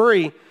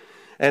 83,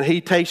 and he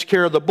takes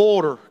care of the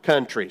border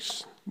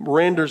countries,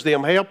 renders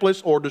them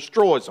helpless or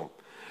destroys them.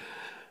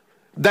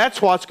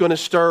 That's what's going to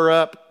stir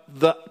up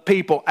the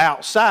people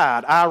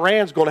outside.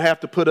 Iran's going to have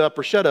to put up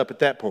or shut up at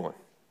that point,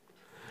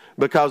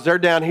 because they're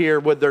down here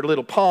with their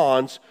little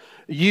pawns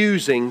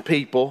using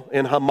people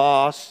in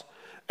Hamas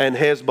and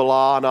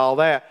Hezbollah and all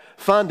that,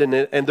 funding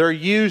it, and they're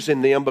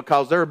using them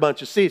because they're a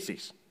bunch of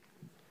sissies.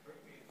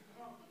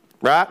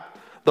 Right?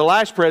 The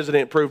last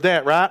president proved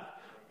that, right?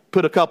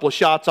 Put a couple of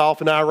shots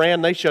off in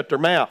Iran, they shut their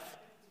mouth.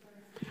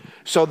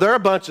 So they're a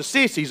bunch of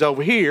sissies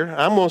over here.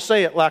 I'm going to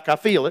say it like I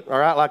feel it, all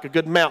right, like a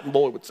good mountain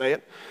boy would say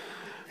it.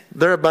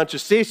 They're a bunch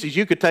of sissies.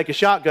 You could take a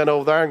shotgun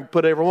over there and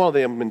put every one of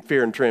them in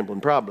fear and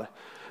trembling, probably.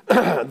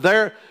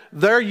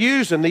 They're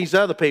using these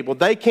other people.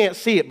 They can't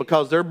see it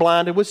because they're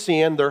blinded with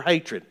sin, their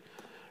hatred,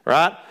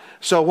 right?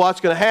 So what's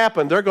going to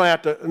happen, they're going to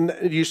have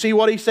to, you see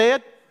what he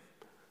said?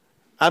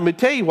 I'm going to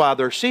tell you why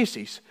they're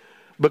sissies.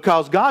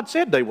 Because God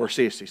said they were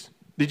sissies.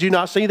 Did you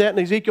not see that in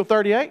Ezekiel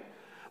 38?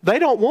 They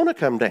don't want to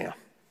come down.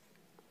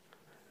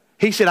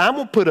 He said, I'm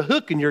going to put a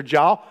hook in your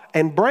jaw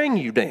and bring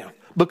you down,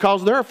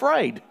 because they're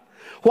afraid.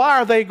 Why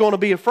are they going to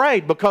be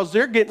afraid? Because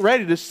they're getting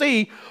ready to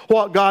see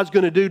what God's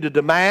going to do to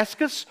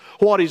Damascus,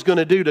 what he's going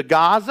to do to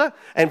Gaza.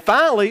 And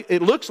finally,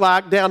 it looks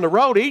like down the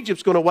road,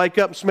 Egypt's going to wake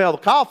up and smell the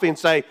coffee and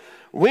say,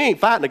 we ain't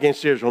fighting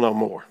against Israel no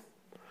more.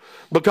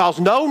 Because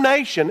no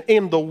nation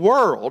in the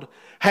world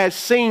has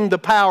seen the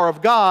power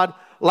of God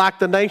like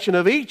the nation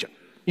of Egypt.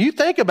 You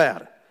think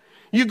about it.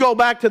 You go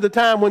back to the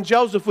time when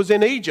Joseph was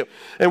in Egypt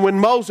and when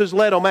Moses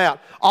led them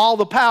out. All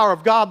the power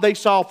of God they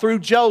saw through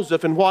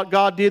Joseph and what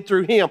God did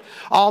through him.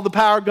 All the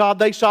power of God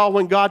they saw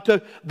when God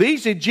took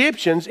these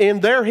Egyptians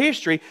in their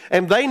history,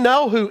 and they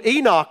know who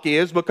Enoch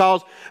is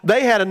because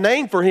they had a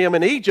name for him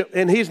in Egypt,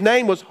 and his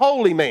name was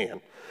Holy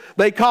Man.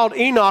 They called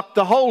Enoch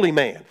the Holy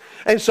Man.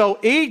 And so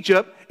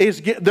Egypt,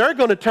 they're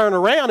going to turn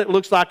around, it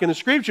looks like in the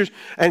scriptures,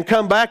 and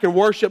come back and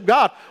worship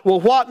God.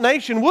 Well, what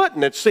nation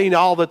wouldn't have seen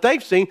all that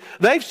they've seen?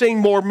 They've seen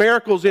more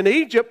miracles in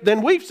Egypt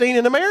than we've seen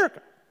in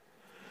America.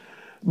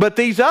 But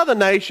these other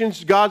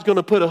nations, God's going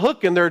to put a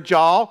hook in their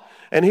jaw,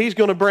 and he's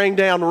going to bring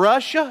down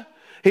Russia.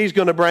 He's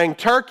going to bring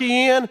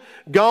Turkey in,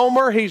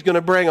 Gomer. He's going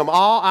to bring them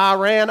all,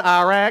 Iran,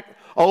 Iraq,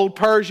 old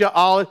Persia,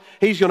 all.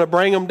 He's going to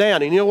bring them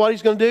down. And you know what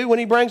he's going to do when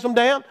he brings them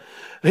down?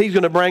 He's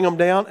going to bring them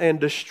down and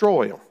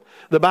destroy them.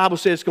 The Bible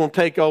says it's going to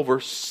take over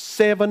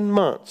 7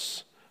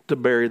 months to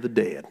bury the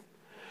dead.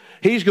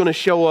 He's going to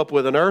show up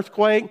with an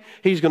earthquake.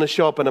 He's going to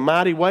show up in a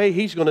mighty way.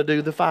 He's going to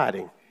do the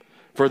fighting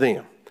for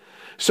them.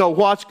 So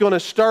what's going to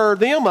stir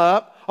them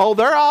up? Oh,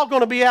 they're all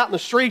going to be out in the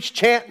streets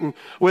chanting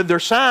with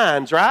their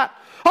signs, right?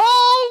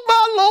 Oh,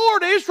 my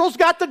Lord, Israel's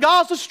got the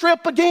Gaza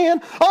Strip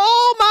again.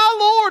 Oh, my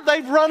Lord,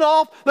 they've run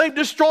off. They've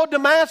destroyed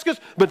Damascus,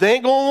 but they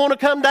ain't going to want to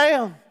come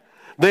down.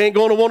 They ain't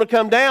going to want to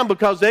come down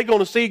because they're going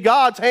to see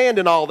God's hand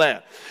in all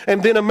that.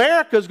 And then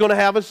America's going to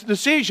have a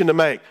decision to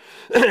make.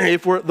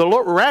 If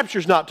the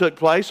rapture's not took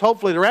place,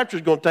 hopefully the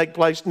rapture's going to take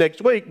place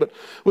next week, but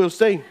we'll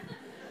see.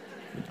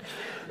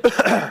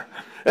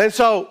 And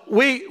so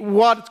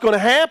what's going to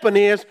happen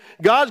is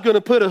God's going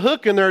to put a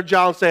hook in their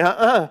jaw and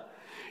say,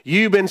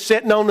 you've been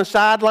sitting on the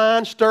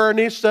sideline stirring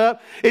this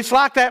up. It's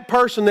like that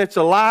person that's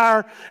a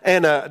liar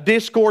and a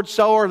discord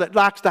sower that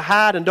likes to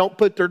hide and don't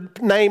put their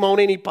name on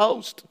any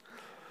post.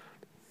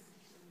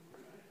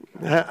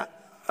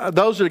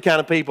 Those are the kind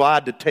of people I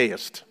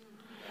detest.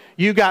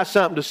 You got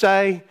something to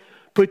say,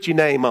 put your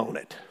name on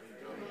it.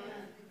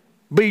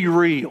 Be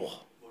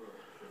real.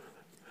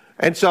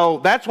 And so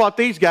that's what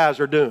these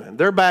guys are doing.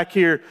 They're back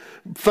here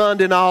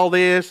funding all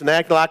this and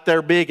acting like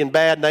they're big and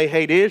bad and they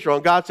hate Israel.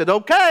 And God said,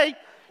 okay,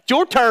 it's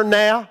your turn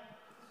now.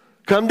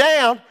 Come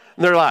down.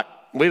 And they're like,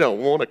 we don't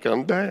want to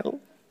come down.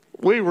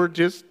 We were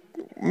just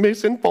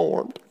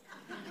misinformed.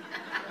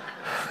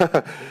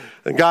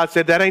 And God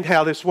said, that ain't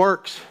how this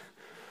works.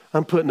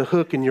 I'm putting a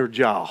hook in your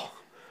jaw.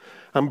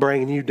 I'm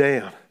bringing you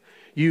down.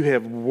 You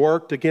have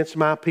worked against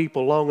my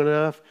people long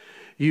enough.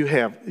 You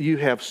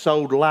have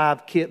sold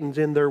live kittens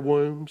in their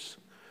wombs.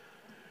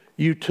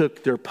 You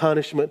took their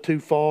punishment too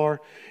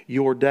far.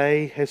 Your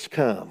day has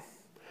come.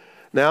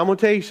 Now I'm going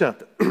to tell you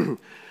something.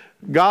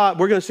 God,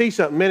 we're going to see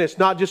something in a minute. It's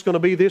not just going to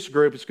be this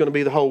group. It's going to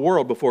be the whole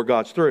world before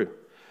God's through.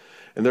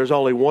 And there's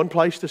only one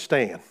place to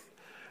stand.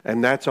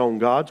 And that's on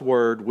God's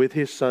Word with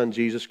His Son,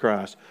 Jesus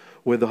Christ,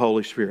 with the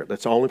Holy Spirit.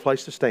 That's the only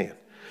place to stand.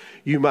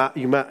 You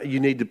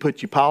need to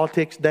put your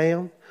politics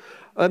down.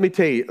 Let me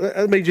tell you,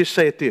 let me just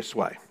say it this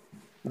way.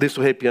 This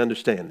will help you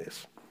understand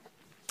this.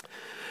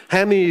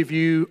 How many of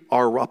you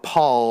are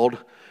appalled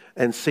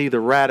and see the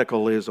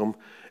radicalism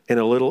in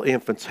a little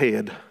infant's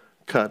head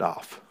cut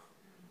off?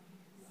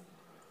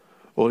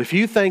 Well, if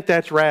you think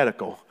that's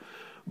radical,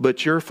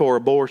 but you're for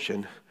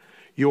abortion,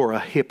 you're a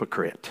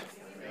hypocrite.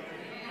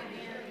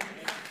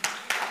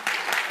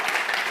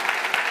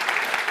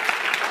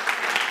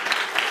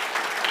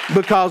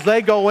 Because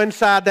they go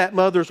inside that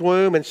mother's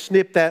womb and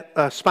snip that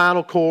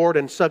spinal cord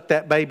and suck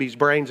that baby's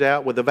brains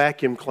out with a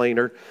vacuum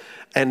cleaner.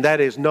 And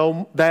that is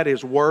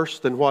worse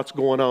than what's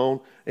going on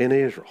in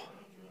Israel.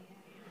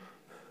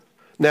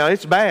 Now,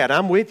 it's bad.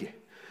 I'm with you.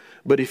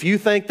 But if you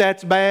think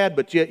that's bad,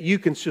 but yet you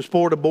can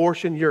support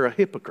abortion, you're a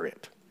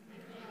hypocrite.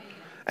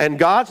 And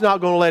God's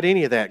not going to let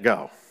any of that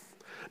go.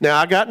 Now,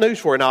 I got news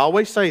for you, and I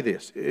always say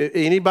this.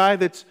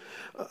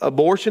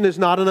 Abortion is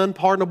not an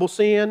unpardonable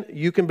sin.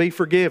 You can be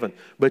forgiven,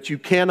 but you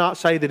cannot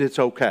say that it's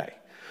okay.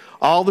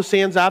 All the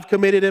sins I've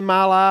committed in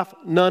my life,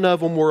 none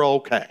of them were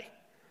okay.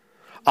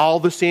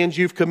 All the sins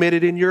you've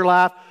committed in your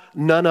life,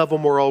 none of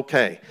them were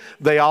okay.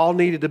 They all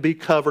needed to be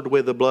covered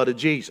with the blood of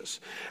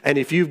Jesus. And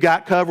if you've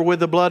got covered with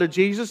the blood of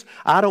Jesus,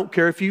 I don't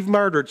care if you've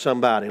murdered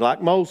somebody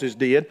like Moses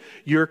did,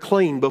 you're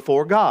clean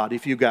before God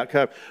if you've got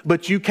covered.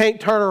 But you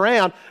can't turn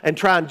around and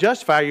try and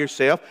justify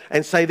yourself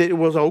and say that it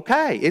was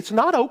okay. It's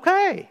not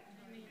okay.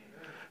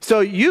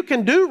 So you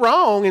can do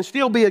wrong and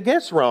still be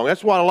against wrong.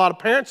 That's what a lot of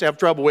parents have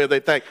trouble with. They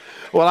think,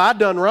 well, I've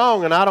done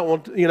wrong and I don't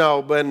want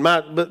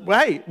to, but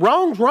hey,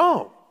 wrong's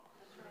wrong.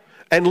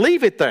 And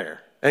leave it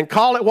there and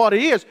call it what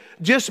it is.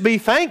 Just be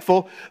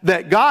thankful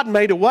that God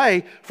made a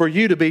way for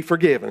you to be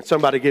forgiven.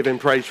 Somebody give Him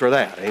praise for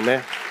that.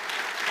 Amen.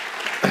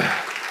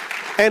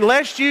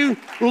 Unless you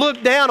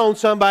look down on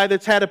somebody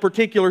that's had a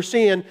particular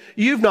sin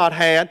you've not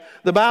had,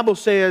 the Bible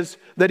says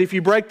that if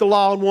you break the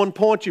law on one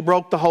point, you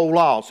broke the whole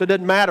law. So it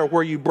doesn't matter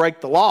where you break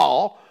the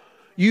law,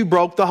 you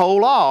broke the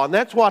whole law. And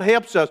that's what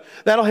helps us.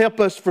 That'll help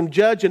us from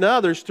judging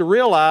others to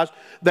realize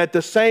that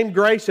the same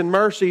grace and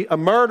mercy a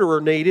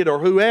murderer needed or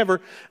whoever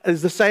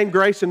is the same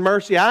grace and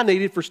mercy I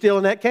needed for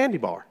stealing that candy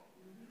bar.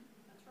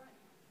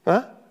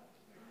 Huh?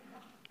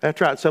 That's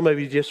right. Some of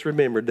you just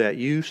remembered that.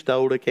 You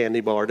stole a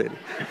candy bar, didn't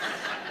you?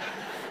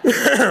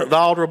 The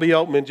altar will be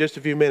open in just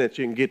a few minutes.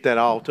 You can get that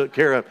all took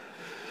care of.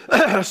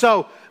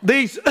 So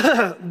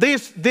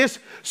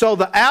so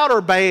the outer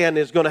band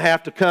is going to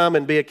have to come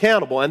and be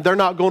accountable, and they're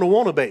not going to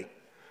want to be.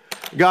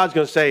 God's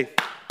going to say,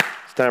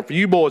 it's time for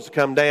you boys to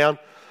come down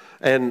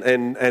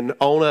and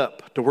own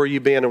up to where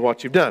you've been and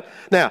what you've done.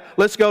 Now,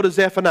 let's go to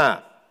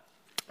Zephaniah.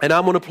 And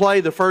I'm going to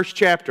play the first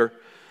chapter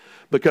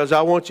because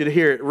I want you to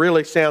hear it. It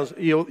really sounds,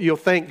 you'll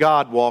think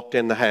God walked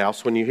in the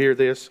house when you hear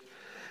this,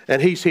 and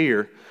He's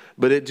here.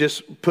 But it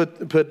just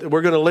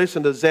we're going to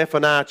listen to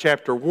Zephaniah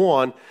chapter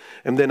 1,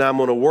 and then I'm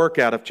going to work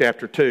out of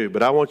chapter 2.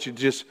 But I want you to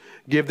just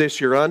give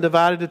this your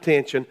undivided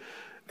attention,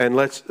 and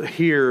let's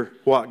hear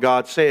what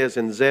God says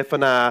in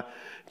Zephaniah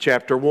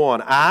chapter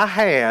 1. I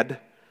had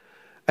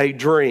a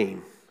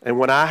dream, and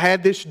when I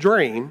had this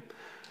dream,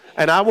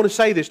 and I want to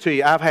say this to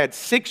you, I've had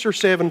 6 or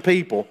 7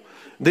 people,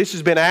 this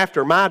has been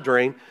after my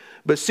dream,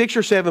 but 6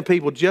 or 7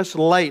 people just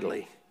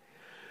lately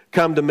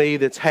come to me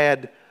that's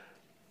had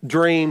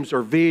dreams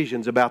or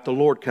visions about the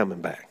Lord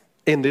coming back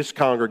in this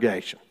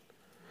congregation.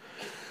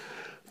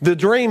 The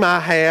dream I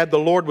had, the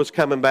Lord was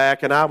coming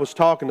back, and I was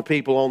talking to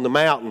people on the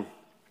mountain,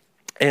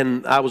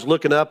 and I was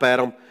looking up at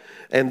them,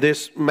 and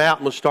this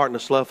mountain was starting to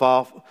slough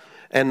off,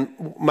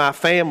 and my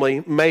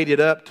family made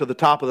it up to the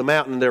top of the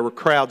mountain, and there were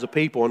crowds of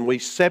people, and we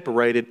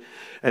separated,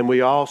 and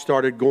we all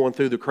started going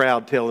through the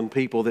crowd telling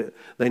people that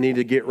they needed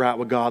to get right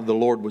with God. The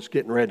Lord was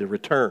getting ready to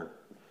return.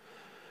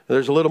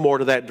 There's a little more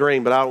to that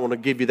dream, but I don't want to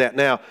give you that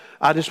now.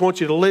 I just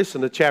want you to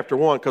listen to chapter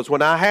 1, because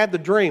when I had the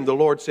dream, the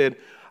Lord said,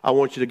 I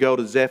want you to go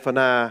to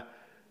Zephaniah.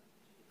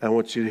 I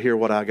want you to hear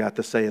what I got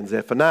to say in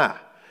Zephaniah.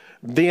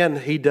 Then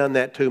he done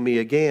that to me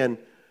again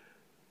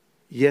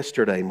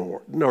yesterday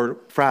morning, or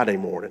Friday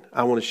morning.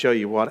 I want to show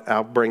you what,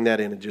 I'll bring that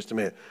in just a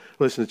minute.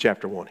 Listen to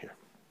chapter 1 here.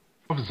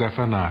 Of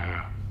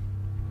Zephaniah.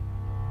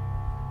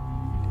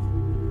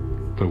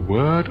 The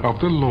word of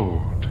the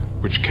Lord,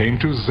 which came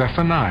to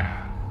Zephaniah,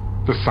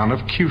 the son of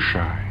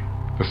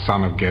Cushi, the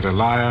son of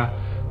Gedaliah,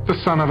 the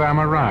son of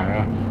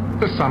Amariah,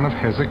 the son of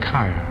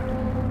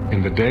Hezekiah,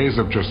 in the days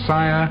of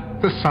Josiah,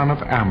 the son of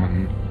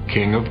Ammon,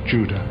 king of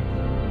Judah.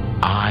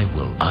 I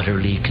will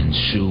utterly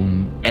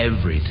consume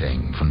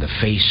everything from the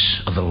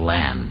face of the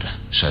land,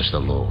 says the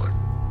Lord.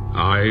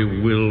 I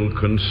will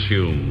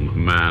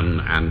consume man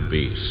and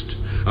beast.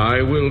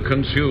 I will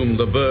consume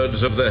the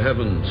birds of the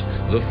heavens,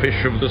 the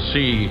fish of the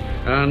sea,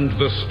 and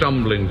the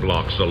stumbling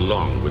blocks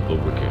along with the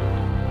wicked.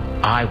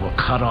 I will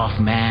cut off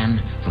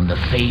man from the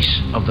face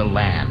of the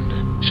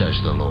land,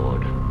 says the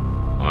Lord.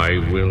 I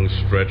will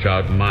stretch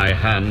out my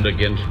hand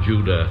against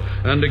Judah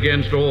and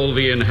against all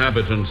the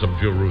inhabitants of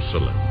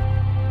Jerusalem.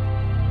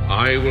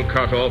 I will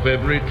cut off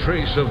every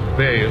trace of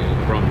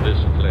Baal from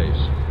this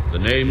place, the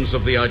names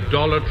of the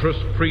idolatrous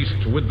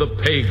priests with the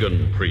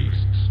pagan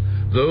priests,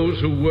 those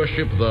who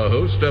worship the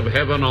host of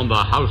heaven on the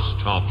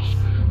housetops,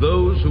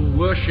 those who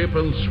worship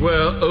and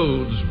swear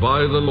oaths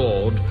by the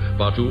Lord,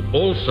 but who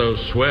also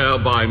swear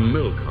by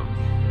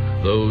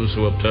Milcom, those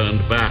who have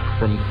turned back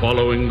from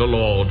following the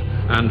Lord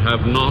and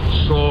have not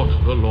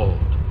sought the Lord,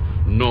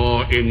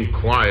 nor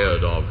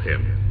inquired of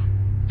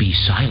him. Be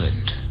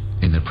silent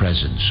in the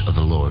presence of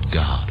the Lord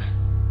God.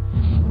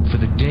 For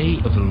the day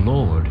of the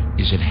Lord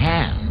is at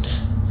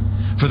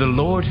hand. For the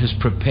Lord has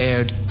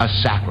prepared a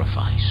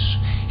sacrifice.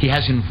 He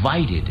has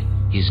invited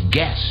his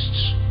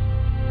guests.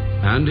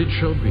 And it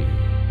shall be,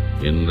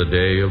 in the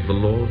day of the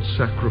Lord's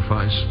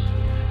sacrifice,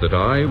 that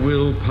I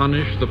will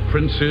punish the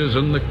princes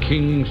and the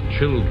king's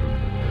children,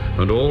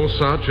 and all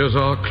such as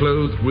are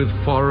clothed with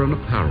foreign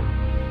apparel.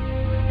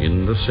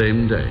 In the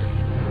same day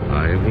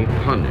I will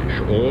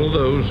punish all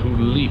those who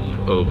leap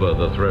over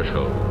the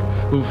threshold,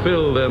 who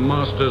fill their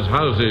masters'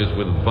 houses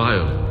with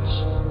violence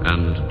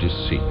and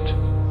deceit.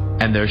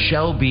 And there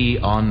shall be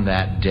on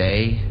that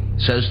day,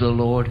 says the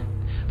Lord,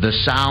 the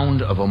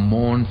sound of a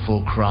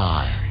mournful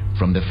cry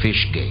from the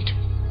fish gate,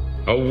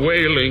 a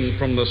wailing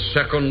from the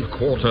second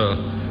quarter,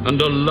 and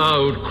a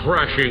loud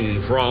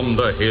crashing from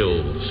the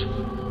hills.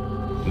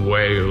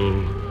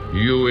 Wail,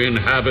 you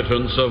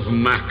inhabitants of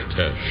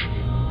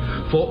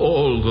Maktesh, for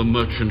all the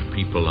merchant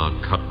people are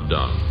cut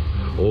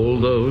down, all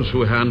those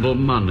who handle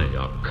money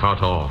are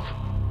cut off.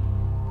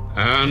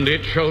 And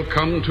it shall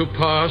come to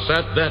pass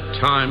at that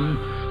time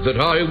that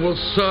I will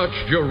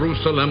search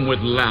Jerusalem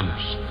with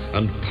lamps,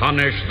 and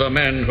punish the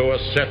men who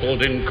are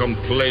settled in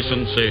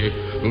complacency,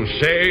 who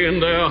say in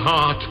their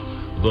heart,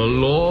 the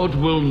Lord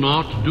will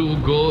not do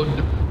good,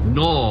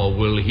 nor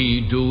will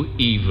he do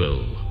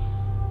evil.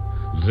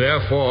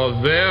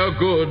 Therefore their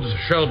goods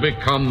shall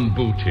become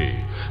booty,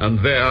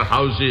 and their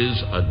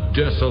houses a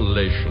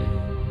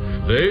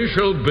desolation. They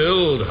shall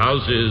build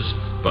houses,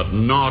 but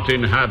not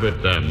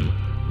inhabit them.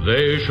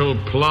 They shall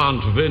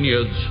plant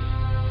vineyards,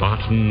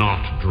 but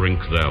not drink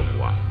their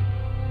wine.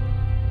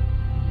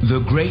 The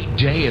great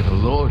day of the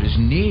Lord is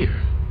near.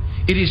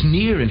 It is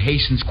near and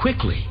hastens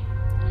quickly.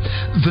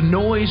 The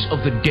noise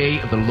of the day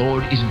of the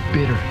Lord is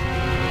bitter.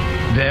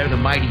 There the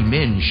mighty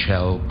men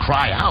shall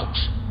cry out.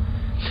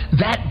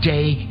 That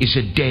day is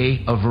a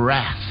day of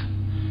wrath,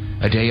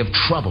 a day of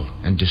trouble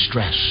and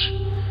distress,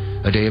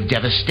 a day of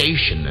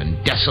devastation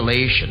and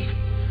desolation,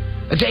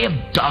 a day of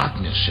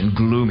darkness and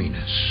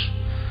gloominess,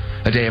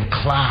 a day of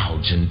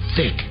clouds and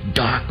thick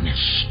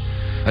darkness,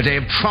 a day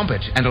of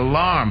trumpet and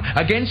alarm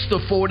against the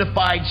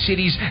fortified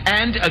cities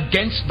and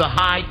against the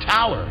high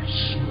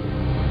towers.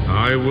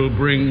 I will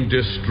bring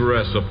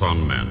distress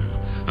upon men,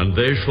 and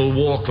they shall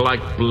walk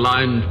like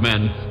blind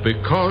men,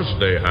 because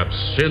they have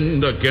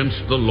sinned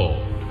against the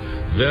Lord.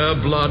 Their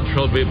blood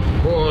shall be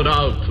poured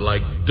out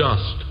like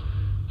dust,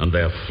 and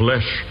their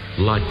flesh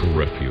like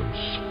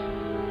refuse.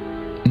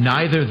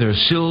 Neither their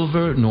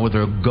silver nor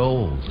their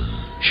gold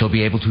shall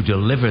be able to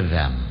deliver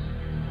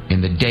them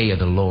in the day of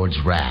the Lord's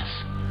wrath.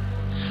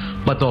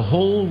 But the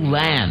whole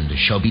land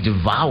shall be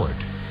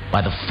devoured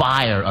by the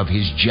fire of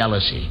his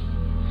jealousy.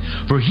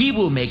 For he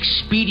will make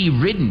speedy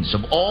riddance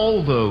of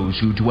all those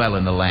who dwell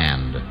in the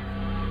land.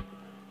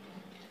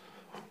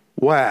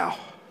 Wow.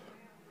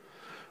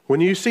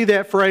 When you see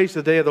that phrase,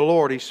 the day of the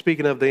Lord, he's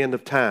speaking of the end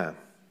of time.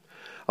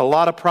 A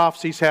lot of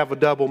prophecies have a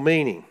double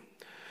meaning.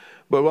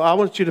 But I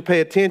want you to pay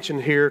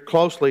attention here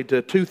closely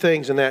to two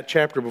things in that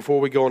chapter before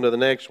we go into the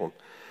next one.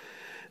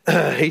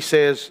 He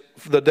says,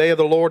 the day of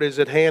the Lord is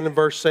at hand in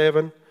verse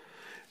 7.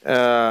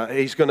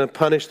 He's going to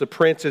punish the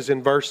princes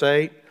in verse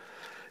 8.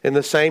 In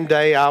the same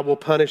day I will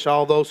punish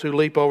all those who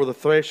leap over the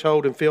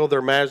threshold and fill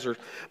their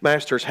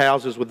master's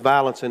houses with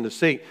violence and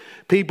deceit.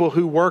 People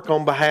who work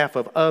on behalf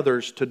of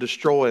others to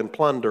destroy and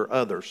plunder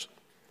others.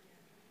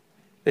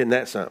 Isn't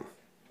that something?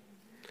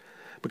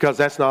 Because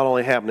that's not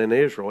only happening in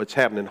Israel, it's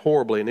happening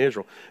horribly in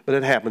Israel, but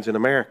it happens in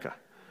America.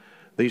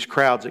 These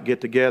crowds that get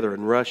together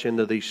and rush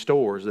into these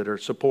stores that are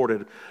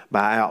supported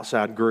by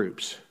outside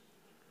groups.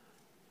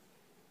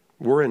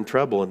 We're in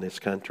trouble in this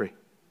country.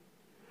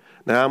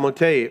 Now, I'm going to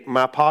tell you,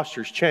 my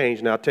posture's changed,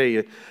 and I'll tell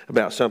you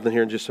about something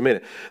here in just a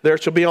minute. There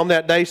shall be on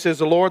that day, says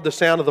the Lord, the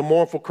sound of the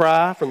mournful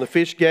cry from the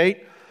fish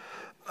gate.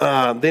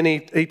 Then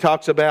he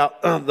talks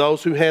about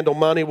those who handle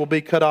money will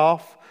be cut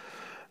off.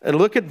 And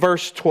look at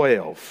verse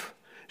 12.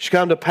 It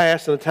shall come to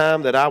pass in the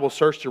time that I will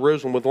search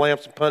Jerusalem with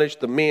lamps and punish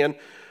the men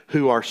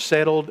who are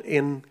settled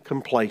in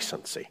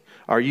complacency.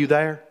 Are you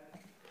there?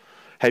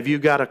 Have you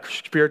got a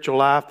spiritual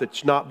life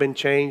that's not been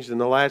changed in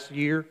the last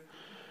year?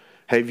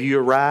 Have you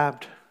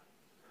arrived?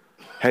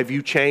 Have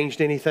you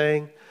changed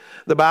anything?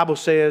 The Bible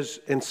says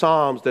in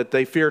Psalms that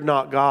they feared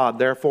not God,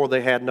 therefore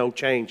they had no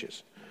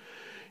changes.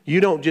 You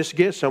don't just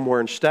get somewhere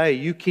and stay.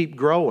 You keep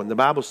growing. The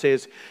Bible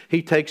says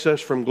He takes us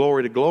from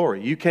glory to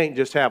glory. You can't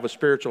just have a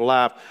spiritual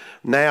life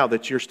now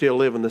that you're still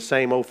living the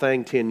same old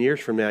thing 10 years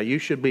from now. You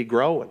should be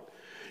growing.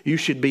 You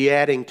should be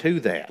adding to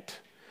that.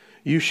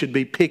 You should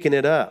be picking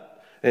it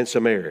up in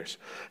some areas.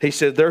 He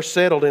said they're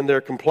settled in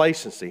their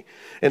complacency.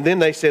 And then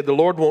they said the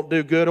Lord won't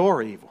do good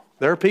or evil.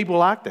 There are people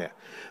like that.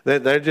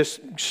 They're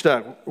just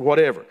stuck,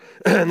 whatever.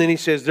 And then he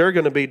says they're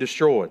going to be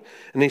destroyed.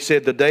 And he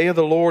said the day of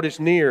the Lord is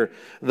near.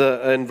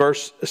 In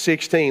verse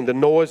 16, the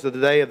noise of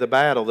the day of the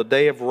battle, the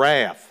day of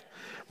wrath,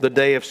 the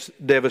day of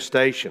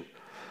devastation.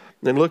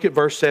 Then look at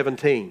verse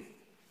 17.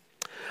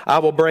 I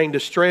will bring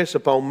distress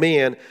upon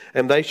men,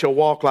 and they shall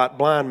walk like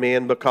blind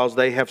men because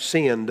they have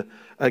sinned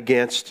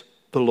against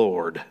the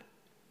Lord.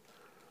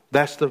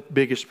 That's the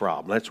biggest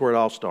problem. That's where it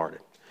all started.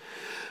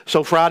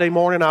 So Friday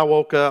morning I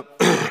woke up,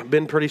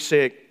 been pretty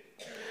sick.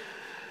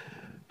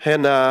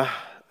 And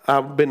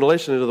I've been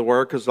listening to the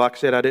Word because, like I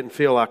said, I didn't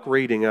feel like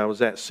reading. I was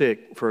that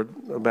sick for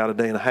about a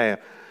day and a half.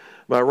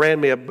 But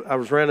I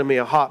was running me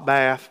a hot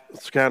bath.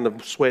 It's kind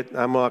of sweat.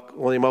 I'm like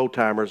one of them old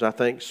timers, I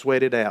think.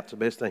 Sweat it out. It's the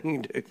best thing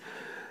you can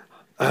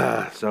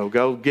do. So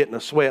go get in a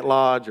sweat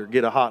lodge or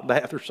get a hot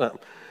bath or something.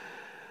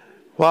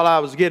 While I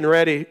was getting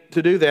ready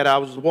to do that, I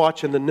was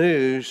watching the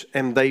news,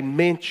 and they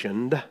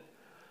mentioned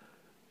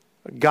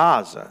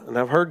Gaza. And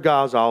I've heard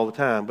Gaza all the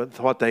time, but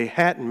what they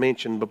hadn't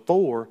mentioned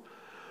before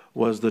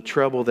was the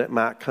trouble that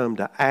might come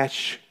to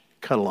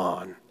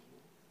Ashkelon.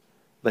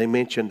 They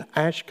mentioned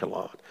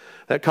Ashkelon.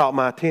 That caught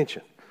my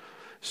attention.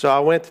 So I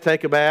went to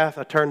take a bath.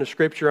 I turned the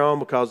scripture on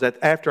because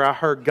after I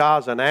heard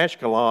Gaza and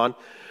Ashkelon,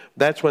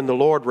 that's when the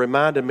Lord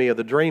reminded me of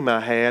the dream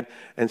I had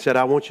and said,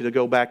 I want you to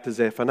go back to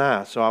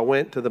Zephaniah. So I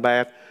went to the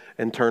bath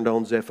and turned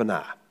on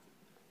Zephaniah.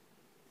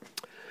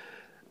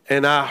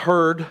 And I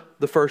heard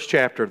the first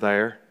chapter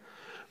there,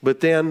 but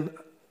then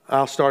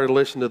I started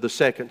listening to the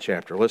second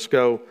chapter. Let's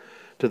go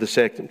to the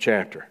second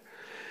chapter.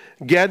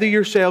 Gather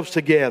yourselves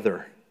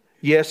together.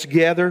 Yes,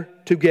 gather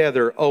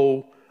together,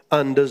 O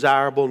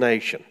undesirable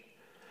nation.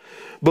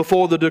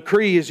 Before the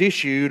decree is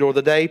issued or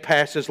the day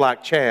passes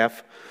like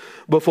chaff,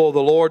 before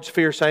the Lord's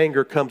fierce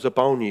anger comes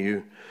upon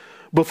you,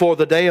 before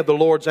the day of the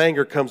Lord's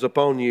anger comes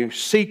upon you,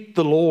 seek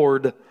the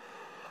Lord,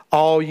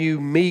 all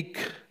you meek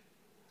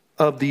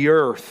of the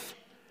earth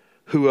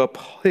who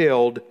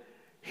upheld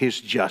His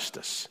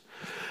justice.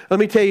 Let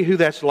me tell you who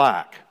that's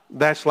like.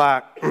 That's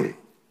like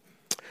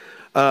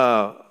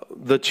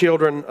the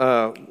children,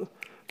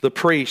 the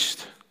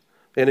priest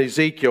in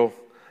Ezekiel.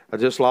 I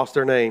just lost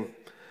their name.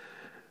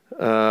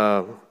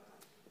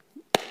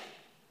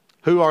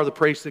 Who are the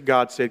priests that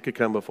God said could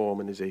come before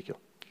him in Ezekiel?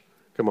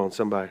 Come on,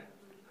 somebody.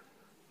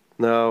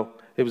 No,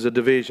 it was a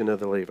division of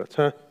the Levites,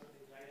 huh?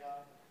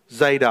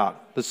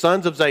 Zadok. The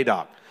sons of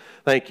Zadok.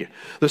 Thank you.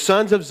 The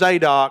sons of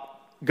Zadok,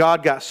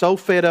 God got so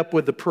fed up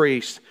with the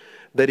priests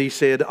that He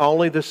said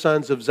only the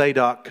sons of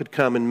Zadok could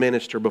come and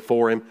minister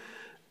before Him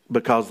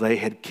because they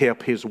had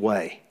kept His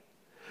way.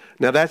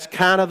 Now that's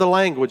kind of the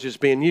language that's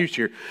being used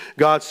here.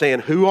 God's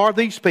saying, who are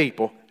these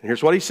people? And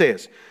here's what He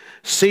says.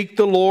 Seek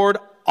the Lord,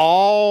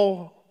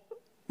 all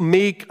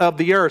meek of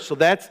the earth. So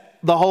that's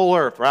the whole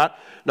earth, right?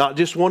 Not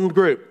just one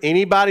group.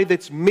 Anybody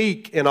that's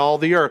meek in all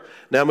the earth.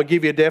 Now I'm going to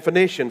give you a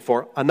definition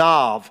for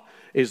anav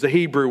is the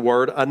Hebrew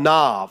word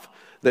anav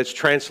that's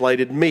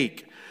translated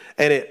meek.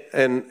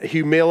 And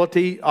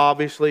humility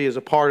obviously is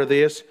a part of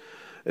this.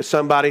 It's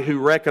somebody who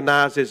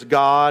recognizes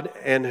God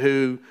and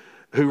who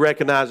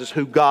recognizes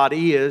who God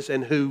is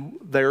and who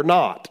they're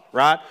not,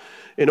 right?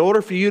 In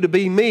order for you to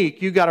be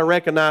meek, you got to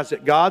recognize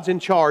that God's in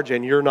charge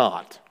and you're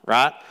not,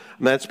 right?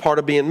 And that's part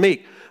of being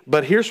meek.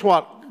 But here's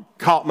what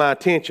caught my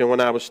attention when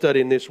I was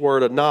studying this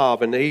word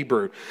anav in the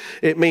Hebrew.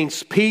 It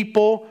means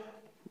people.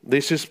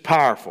 This is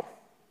powerful.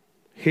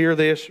 Hear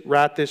this,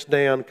 write this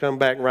down, come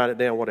back and write it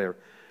down, whatever.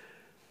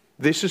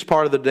 This is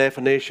part of the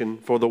definition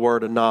for the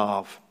word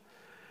anav.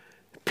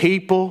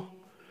 People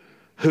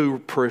who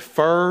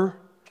prefer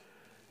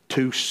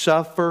to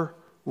suffer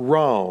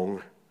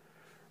wrong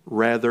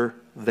rather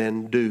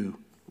than do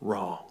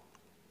wrong.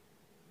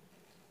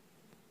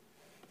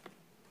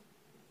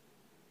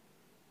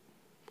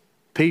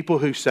 People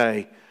who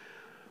say,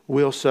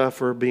 we'll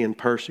suffer being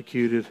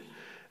persecuted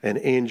and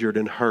injured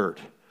and hurt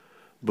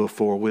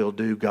before we'll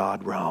do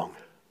God wrong.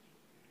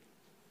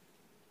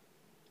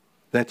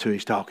 That's who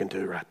he's talking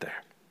to right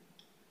there.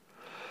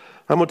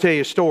 I'm going to tell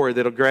you a story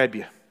that'll grab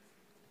you.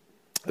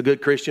 A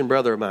good Christian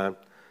brother of mine,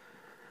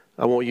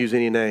 I won't use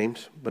any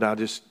names, but I'll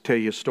just tell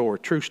you a story,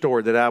 true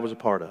story that I was a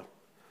part of.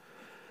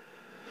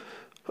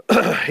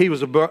 He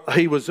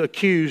was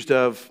accused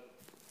of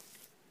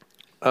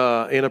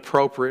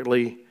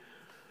inappropriately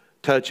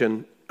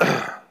touching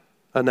a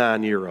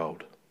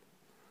 9-year-old.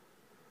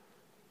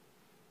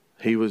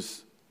 It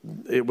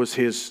was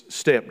his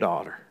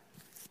stepdaughter.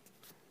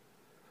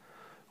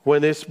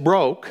 When this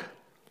broke,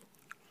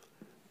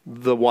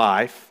 the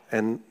wife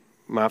and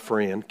my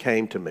friend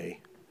came to me,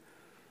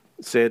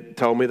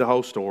 told me the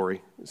whole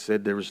story,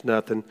 said there was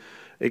nothing,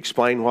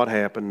 explained what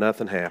happened,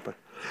 nothing happened.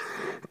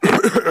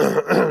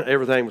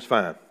 Everything was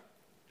fine.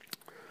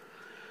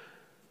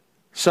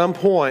 Some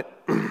point,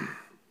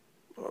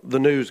 the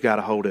news got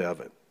a hold of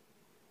it,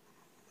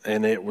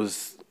 and it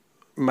was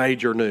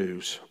major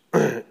news.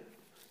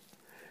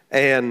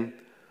 And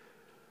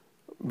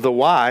the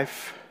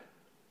wife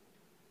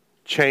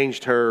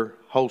changed her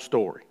whole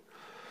story.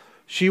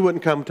 She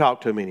wouldn't come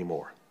talk to me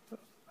anymore.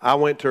 I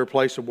went to her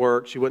place of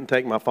work. She wouldn't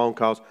take my phone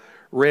calls.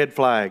 Red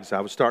flags.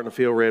 I was starting to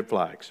feel red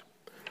flags.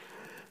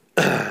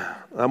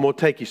 I'm going to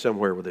take you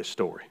somewhere with this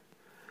story.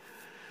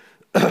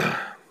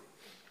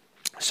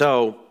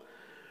 So,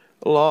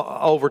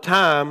 over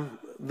time,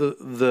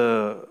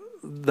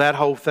 that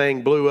whole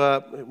thing blew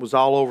up. It was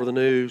all over the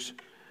news.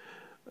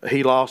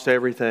 He lost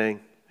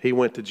everything. He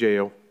went to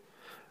jail.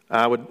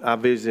 I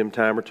visited him a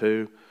time or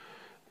two,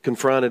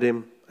 confronted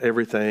him,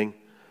 everything.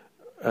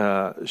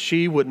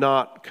 She would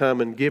not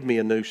come and give me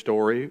a new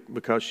story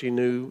because she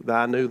knew that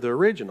I knew the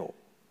original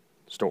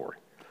story,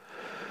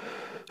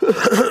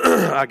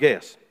 I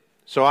guess.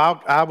 So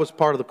I was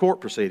part of the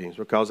court proceedings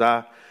because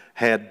I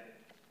had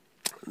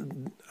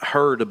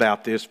heard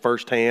about this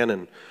firsthand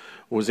and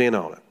was in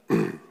on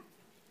it.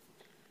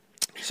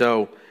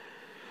 So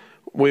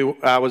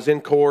I was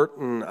in court,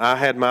 and I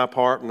had my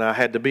part, and I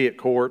had to be at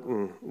court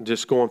and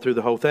just going through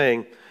the whole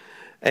thing.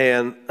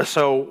 And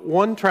so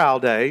one trial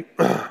day,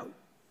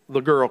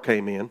 the girl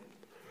came in,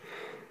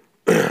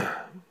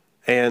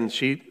 and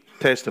she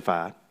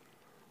testified,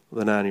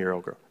 the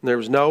 9-year-old girl. And there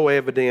was no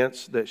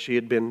evidence that she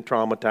had been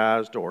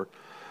traumatized or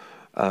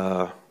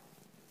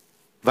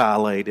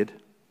violated.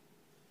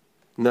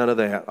 None of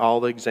that.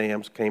 All the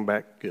exams came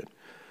back good.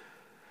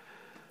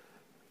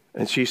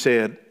 And she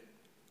said,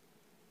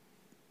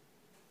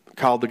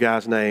 called the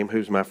guy's name,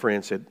 who's my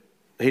friend, said,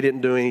 he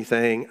didn't do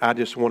anything. I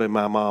just wanted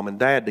my mom and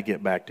dad to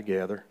get back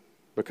together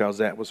because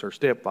that was her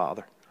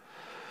stepfather.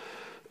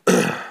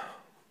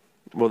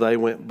 Well, they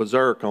went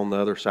berserk on the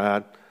other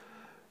side.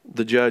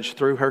 The judge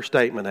threw her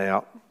statement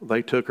out.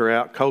 They took her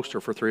out, coached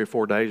her for 3 or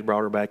 4 days,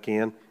 brought her back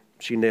in.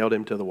 She nailed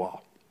him to the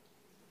wall.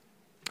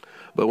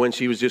 But when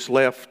she was just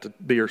left to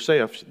be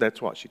herself,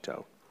 that's what she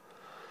told.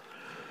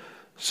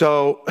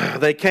 So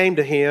they came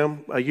to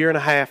him. 1.5 years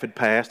had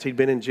passed. He'd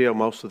been in jail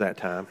most of that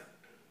time.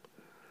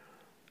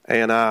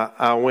 And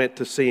I went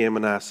to see him,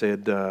 and I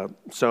said,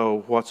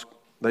 so what's...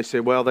 They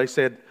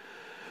said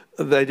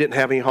they didn't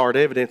have any hard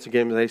evidence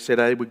against him. They said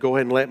they would go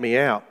ahead and let me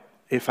out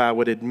if I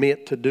would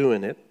admit to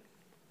doing it.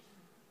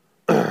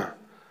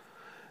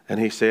 And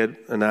he said,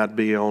 and I'd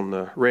be on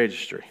the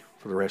registry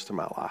for the rest of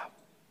my life.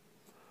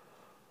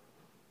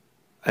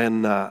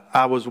 And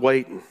I was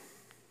waiting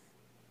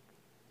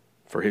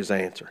for his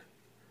answer,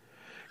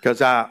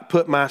 because I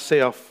put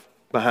myself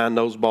behind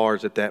those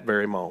bars at that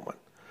very moment.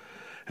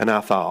 And I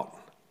thought,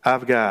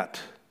 I've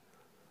got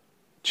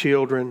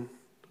children,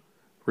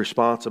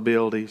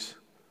 responsibilities.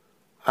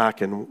 I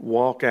can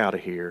walk out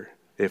of here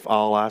if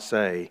all I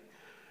say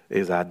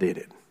is I did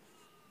it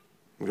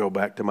and go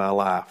back to my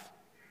life.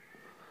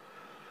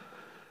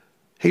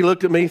 He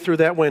looked at me through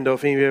that window.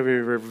 If any of you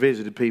ever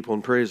visited people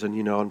in prison,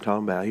 you know what I'm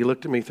talking about. He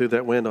looked at me through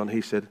that window and he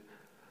said,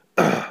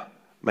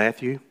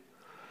 Matthew,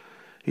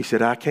 he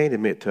said, I can't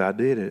admit to I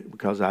did it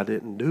because I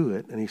didn't do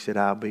it. And he said,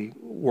 I'll be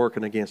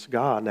working against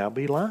God and I'll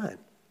be lying.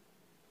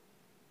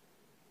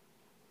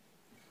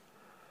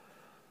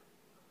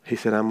 He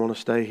said, I'm going to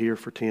stay here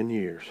for 10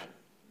 years.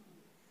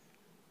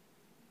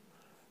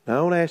 Now,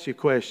 I want to ask you a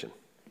question.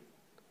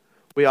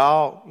 We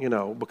all,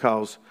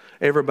 because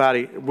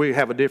we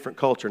have a different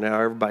culture now.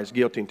 Everybody's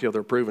guilty until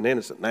they're proven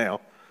innocent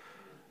now.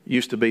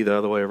 Used to be the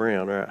other way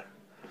around, right?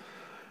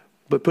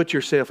 But put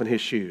yourself in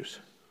his shoes.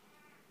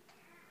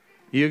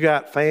 You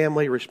got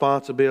family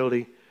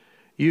responsibility.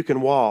 You can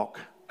walk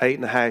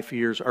 8.5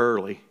 years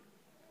early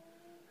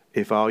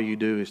if all you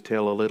do is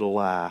tell a little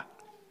lie.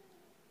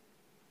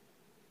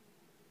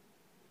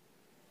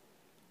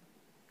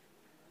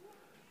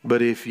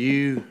 But if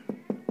you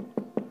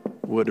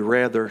would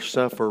rather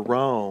suffer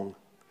wrong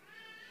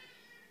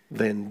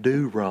than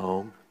do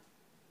wrong,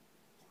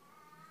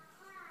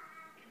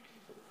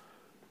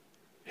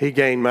 he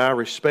gained my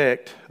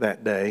respect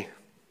that day.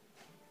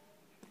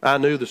 I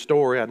knew the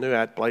story. I knew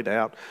I'd played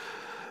out.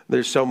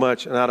 There's so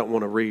much, and I don't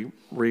want to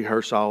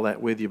rehearse all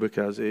that with you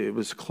because it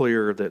was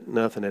clear that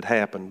nothing had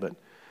happened. But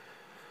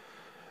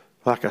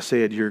Like I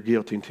said, you're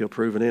guilty until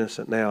proven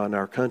innocent now in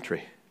our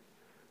country.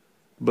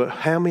 But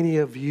how many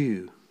of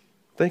you,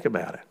 think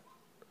about it,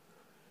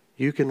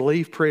 you can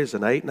leave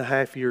prison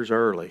 8.5 years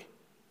early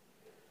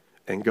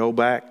and go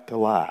back to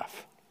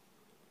life.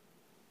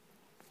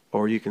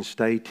 Or you can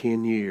stay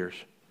 10 years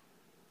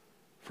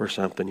for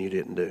something you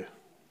didn't do.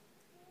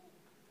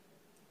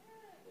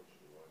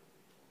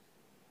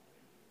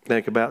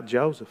 Think about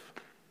Joseph.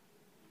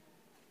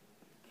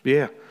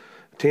 Yeah,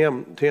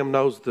 Tim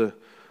knows the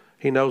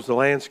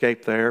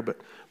landscape there, but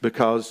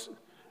because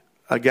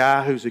a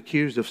guy who's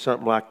accused of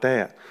something like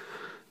that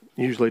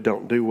usually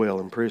don't do well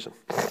in prison.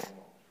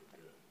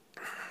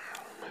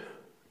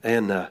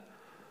 And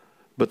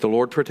but the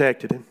Lord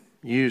protected him,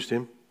 used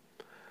him.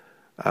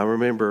 I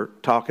remember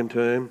talking to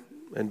him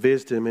and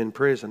visiting him in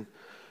prison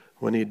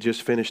when he had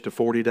just finished a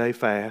 40-day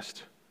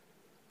fast.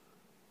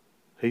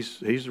 He's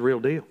the real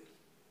deal.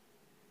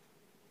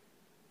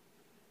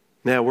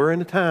 Now, we're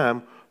in a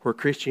time where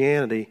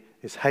Christianity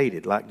is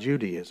hated, like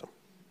Judaism.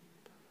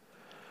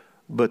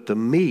 But the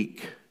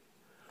meek,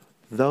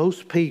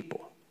 those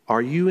people,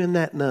 are you in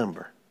that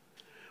number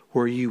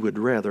where you would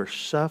rather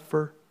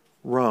suffer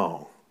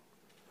wrong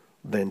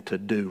than to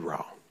do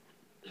wrong?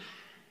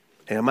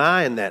 Am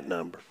I in that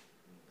number?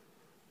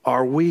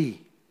 Are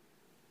we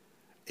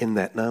in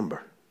that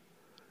number?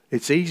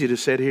 It's easy to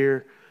sit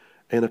here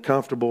in a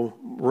comfortable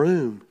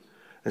room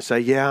and say,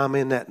 yeah, I'm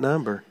in that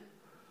number.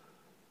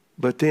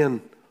 But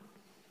then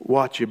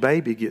watch your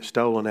baby get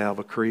stolen out of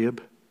a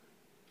crib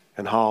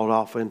and hauled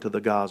off into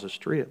the Gaza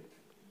Strip.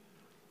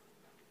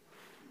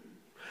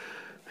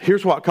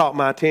 Here's what caught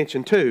my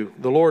attention too.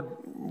 The Lord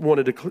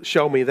wanted to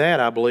show me that,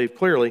 I believe,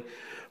 clearly,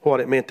 what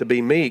it meant to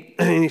be meek.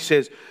 And he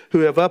says, who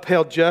have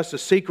upheld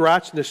justice, seek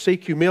righteousness,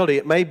 seek humility.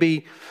 It may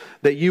be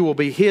that you will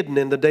be hidden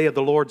in the day of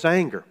the Lord's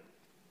anger.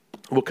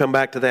 We'll come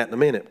back to that in a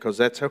minute because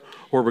that's where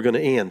we're going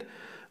to end.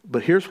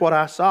 But here's what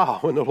I saw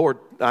when the Lord,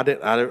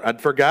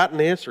 I'd forgotten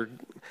this.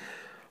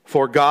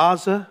 For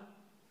Gaza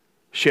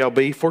shall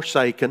be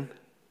forsaken,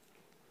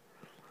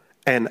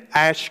 and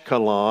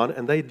Ashkelon,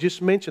 and they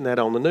just mentioned that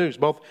on the news,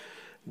 both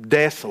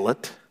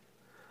desolate.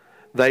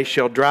 They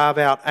shall drive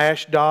out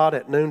Ashdod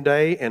at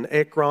noonday, and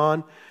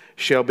Ekron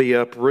shall be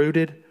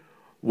uprooted.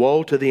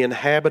 Woe to the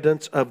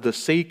inhabitants of the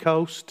sea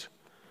coast,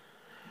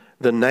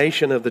 the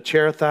nation of the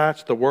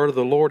Cherethites. The word of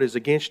the Lord is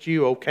against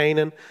you, O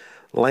Canaan,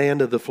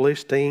 land of the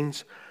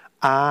Philistines.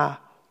 I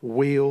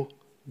will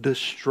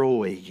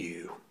destroy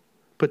you.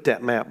 Put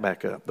that map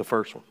back up, the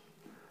first one.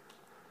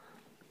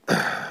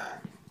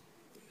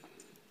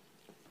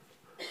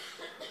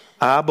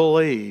 I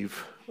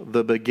believe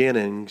the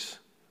beginnings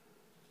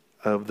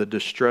of the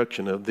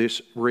destruction of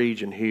this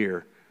region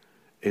here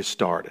is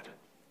started.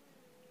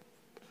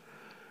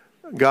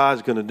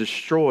 God's going to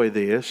destroy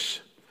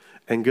this.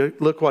 And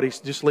look what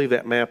just leave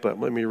that map up.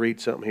 Let me read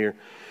something here.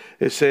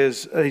 It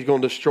says he's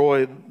going to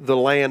destroy the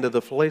land of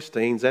the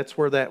Philistines. That's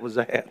where that was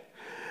at.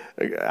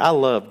 I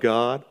love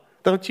God.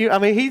 Don't you? I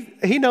mean,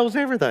 he knows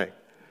everything.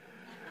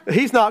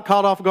 He's not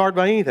caught off guard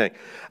by anything.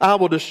 I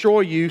will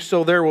destroy you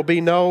so there will be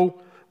no...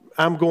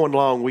 I'm going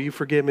long. Will you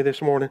forgive me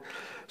this morning?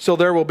 So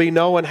there will be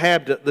no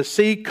inhabitant. The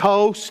sea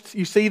coast,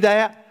 you see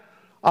that?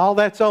 All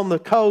that's on the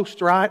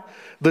coast, right?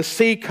 The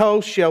sea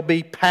coast shall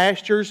be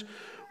pastures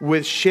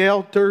with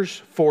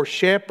shelters for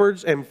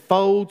shepherds and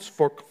folds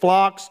for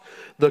flocks.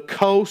 The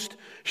coast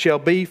shall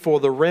be for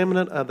the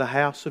remnant of the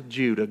house of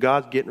Judah.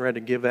 God's getting ready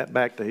to give that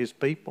back to His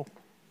people.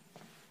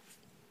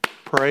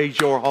 Praise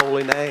your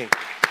holy name.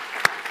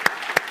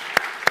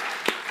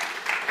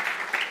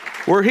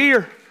 We're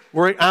here.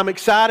 I'm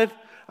excited.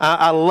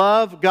 I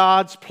love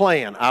God's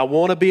plan. I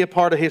want to be a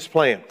part of His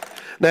plan.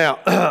 Now,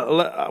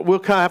 we'll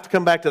kind of have to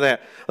come back to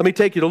that. Let me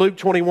take you to Luke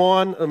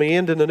 21. Let me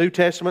end in the New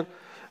Testament.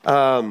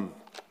 And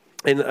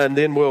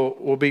then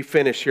we'll be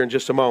finished here in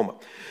just a moment.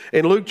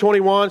 In Luke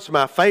 21, it's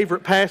my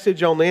favorite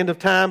passage on the end of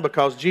time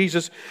because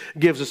Jesus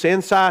gives us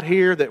insight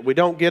here that we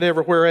don't get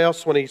everywhere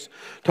else when He's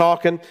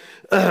talking.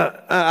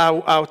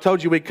 I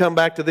told you we'd come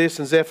back to this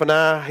in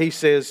Zephaniah. He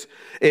says,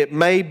 it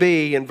may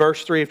be, in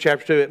verse 3 of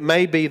chapter 2, it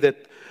may be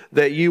that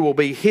you will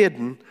be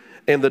hidden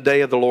in the day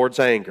of the Lord's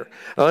anger.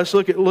 Now let's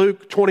look at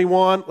Luke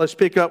 21. Let's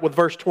pick up with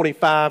verse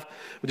 25.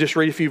 We'll just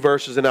read a few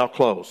verses and I'll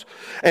close.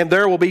 And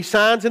there will be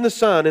signs in the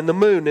sun, in the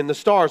moon, in the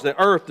stars, in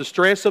the earth, the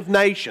stress of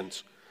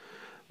nations.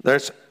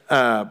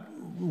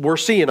 We're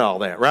seeing all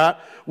that, right?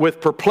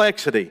 With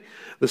perplexity.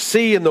 The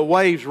sea and the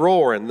waves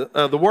roaring.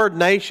 The word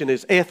nation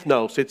is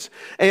ethnos. It's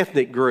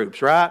ethnic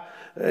groups, right?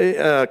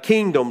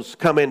 Kingdoms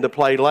come into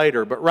play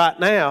later. But right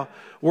now,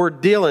 we're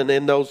dealing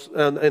in those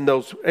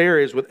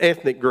areas with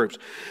ethnic groups.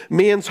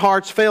 Men's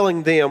hearts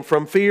failing them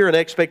from fear and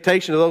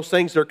expectation of those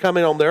things that are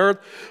coming on the earth.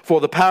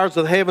 For the powers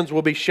of the heavens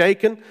will be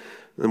shaken.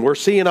 And we're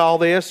seeing all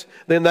this.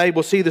 Then they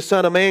will see the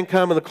Son of Man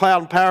come in the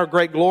cloud and power of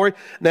great glory.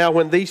 Now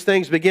when these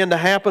things begin to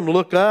happen,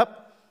 look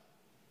up.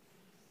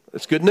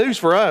 It's good news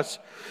for us.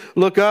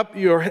 Look up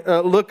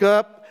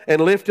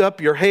and lift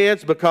up your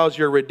heads because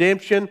your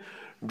redemption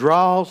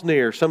draws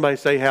near. Somebody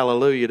say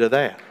hallelujah to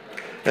that.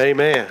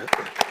 Amen.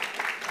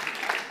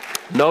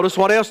 Notice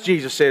what else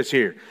Jesus says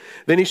here.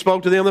 Then he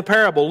spoke to them the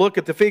parable. Look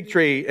at the fig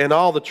tree and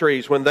all the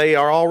trees when they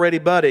are already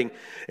budding,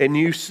 and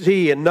you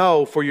see and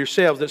know for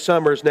yourselves that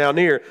summer is now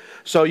near.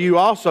 So you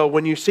also,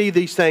 when you see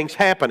these things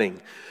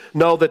happening,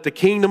 know that the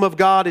kingdom of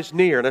God is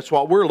near. And that's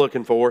what we're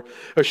looking for.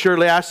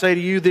 Assuredly, I say to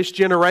you, this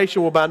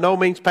generation will by no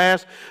means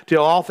pass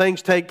till all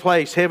things take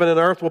place. Heaven and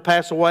earth will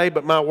pass away,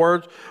 but my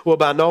words will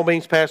by no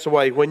means pass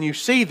away. When you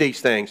see these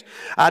things,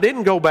 I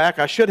didn't go back.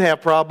 I should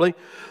have probably.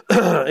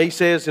 He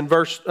says in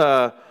verse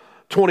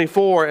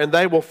 24, and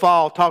they will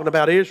fall, talking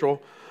about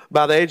Israel,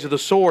 by the edge of the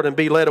sword and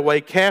be led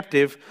away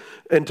captive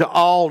into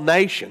all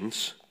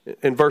nations.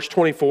 In verse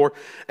 24,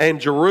 and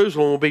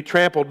Jerusalem will be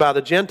trampled by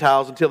the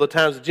Gentiles until the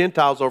times of the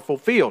Gentiles are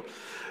fulfilled.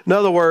 In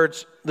other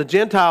words, the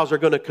Gentiles are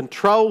going to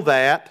control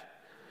that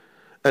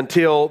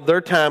until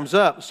their time's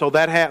up. So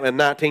that happened in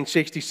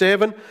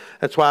 1967.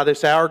 That's why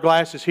this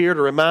hourglass is here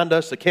to remind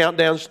us the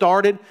countdown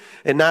started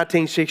in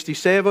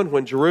 1967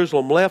 when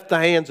Jerusalem left the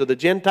hands of the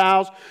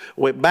Gentiles,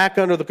 went back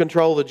under the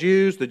control of the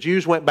Jews. The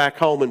Jews went back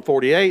home in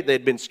 48.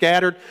 They'd been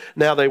scattered.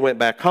 Now they went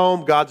back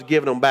home. God's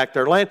given them back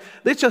their land.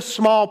 It's a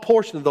small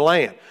portion of the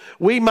land.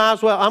 We might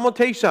as well, I'm going to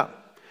tell you something.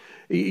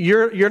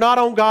 You're not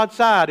on God's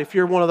side if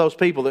you're one of those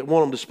people that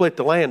want them to split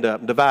the land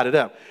up and divide it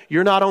up.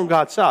 You're not on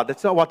God's side.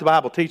 That's not what the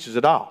Bible teaches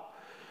at all.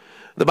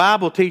 The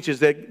Bible teaches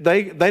that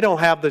they don't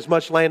have as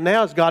much land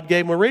now as God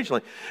gave them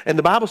originally. And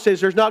the Bible says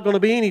there's not going to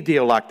be any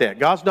deal like that.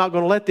 God's not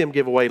going to let them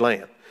give away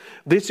land.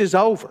 This is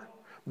over.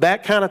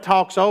 That kind of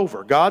talk's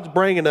over. God's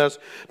bringing us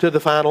to the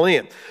final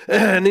end.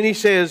 And then he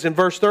says in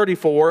verse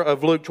 34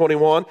 of Luke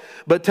 21,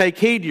 but take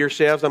heed to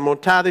yourselves. I'm going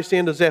to tie this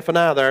into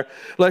Zephaniah there.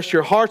 Lest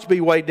your hearts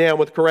be weighed down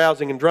with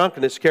carousing and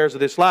drunkenness, cares of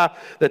this life,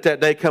 that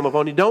day come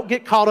upon you. Don't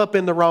get caught up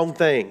in the wrong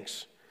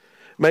things.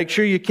 Make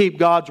sure you keep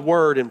God's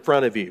word in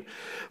front of you.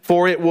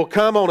 For it will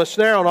come on a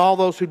snare on all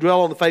those who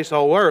dwell on the face of the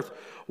whole earth.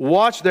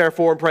 Watch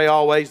therefore and pray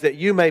always that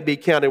you may be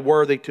counted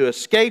worthy to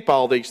escape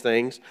all these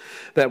things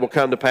that will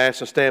come to pass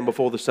and stand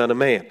before the Son of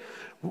Man.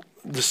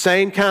 The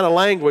same kind of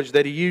language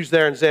that he used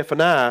there in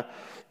Zephaniah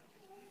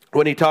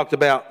when he talked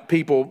about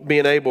people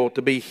being able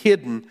to be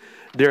hidden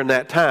during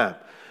that time.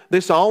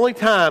 This is the only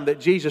time that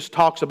Jesus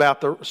talks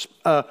about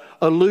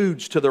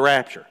alludes to the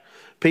rapture.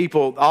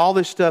 People, all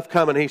this stuff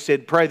coming, he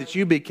said, pray that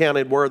you be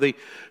counted worthy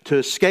to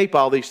escape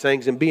all these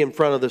things and be in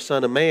front of the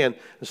Son of Man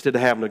instead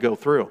of having to go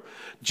through.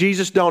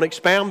 Jesus don't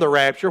expound the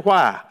rapture.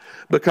 Why?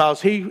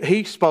 Because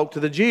he spoke to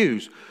the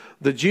Jews.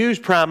 The Jews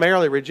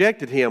primarily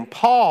rejected him.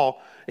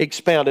 Paul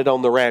expounded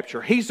on the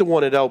rapture. He's the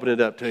one that opened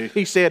it up to.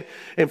 He said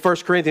in 1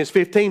 Corinthians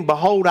 15,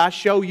 behold, I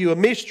show you a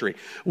mystery.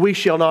 We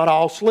shall not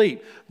all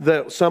sleep.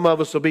 Some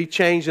of us will be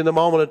changed in the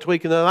moment of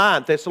tweaking the eye.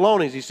 In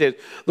Thessalonians, he says,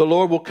 the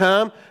Lord will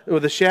come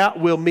with a shout.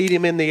 We'll meet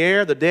him in the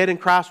air. The dead in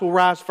Christ will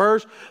rise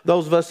first.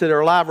 Those of us that are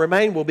alive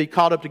remain will be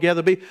caught up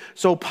together.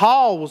 So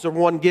Paul was the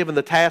one given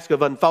the task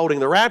of unfolding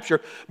the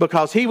rapture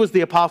because he was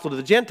the apostle to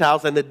the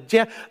Gentiles, and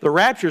the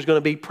rapture is going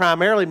to be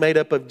primarily made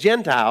up of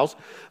Gentiles.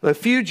 A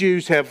few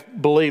Jews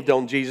have believed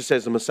on Jesus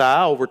as the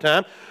Messiah over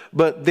time,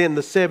 but then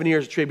the 7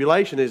 years of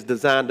tribulation is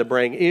designed to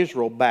bring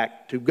Israel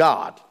back to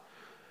God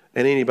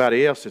and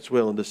anybody else that's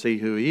willing to see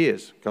who he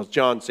is. Because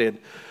John said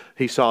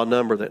he saw a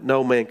number that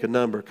no man could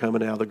number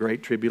coming out of the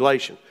great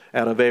tribulation,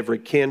 out of every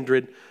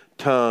kindred,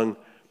 tongue,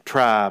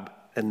 tribe,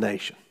 and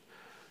nation.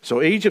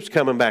 So Egypt's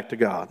coming back to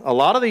God. A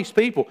lot of these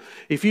people,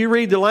 if you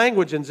read the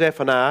language in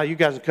Zephaniah, you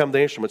guys can come to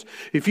the instruments.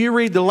 If you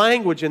read the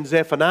language in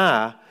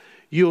Zephaniah,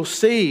 you'll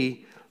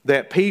see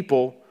that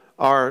people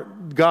are,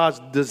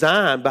 God's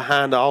design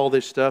behind all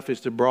this stuff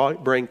is to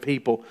bring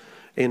people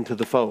into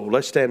the fold.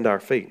 Let's stand to our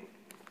feet.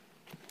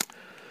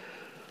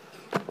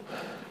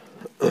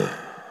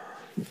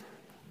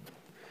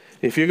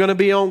 If you're going to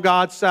be on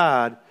God's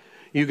side,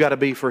 you've got to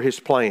be for his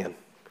plan.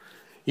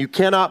 You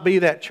cannot be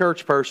that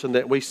church person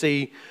that we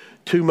see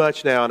too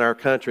much now in our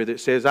country that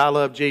says, I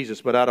love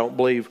Jesus, but I don't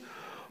believe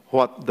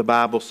what the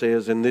Bible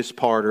says in this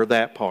part or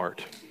that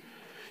part.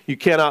 You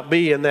cannot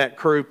be in that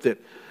group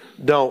that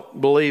don't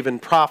believe in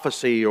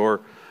prophecy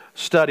or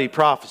study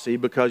prophecy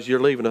because you're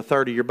leaving a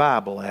third of your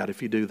Bible out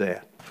if you do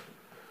that.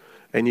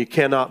 And you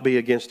cannot be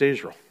against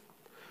Israel.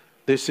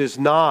 This is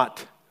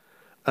not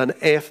an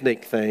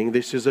ethnic thing.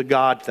 This is a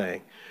God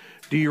thing.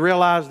 Do you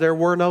realize there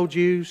were no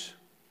Jews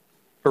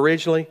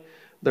originally?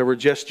 There were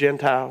just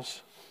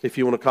Gentiles, if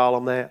you want to call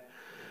them that.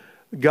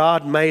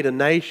 God made a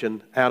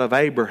nation out of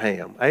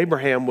Abraham.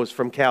 Abraham was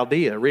from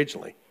Chaldea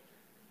originally.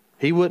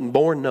 He wasn't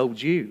born no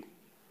Jew.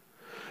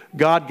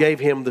 God gave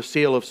him the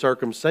seal of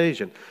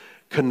circumcision,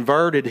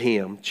 converted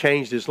him,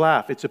 changed his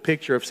life. It's a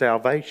picture of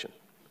salvation.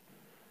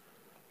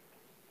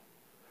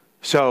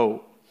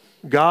 So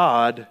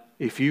God,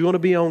 if you're going to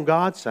be on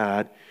God's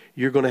side,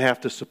 you're going to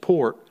have to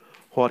support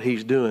what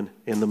he's doing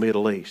in the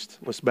Middle East.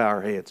 Let's bow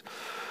our heads.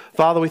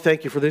 Father, we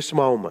thank you for this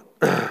moment.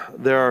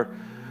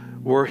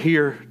 We're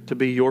here to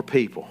be your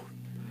people.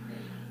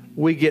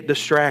 We get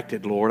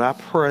distracted, Lord. I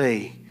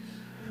pray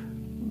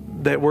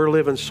that we're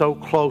living so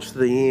close to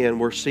the end.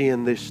 We're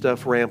seeing this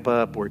stuff ramp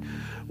up.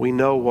 We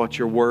know what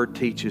your word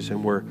teaches,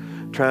 and we're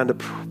trying to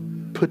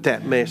put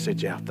that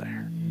message out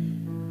there.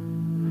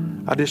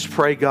 I just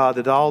pray, God,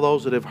 that all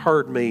those that have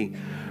heard me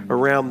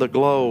around the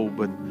globe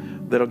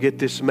and that'll get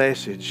this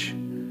message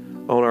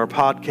on our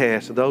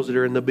podcast, and those that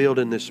are in the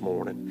building this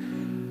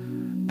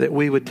morning, that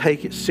we would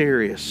take it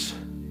serious,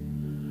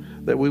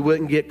 that we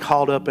wouldn't get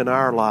caught up in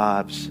our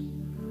lives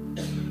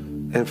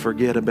and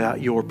forget about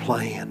your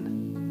plan.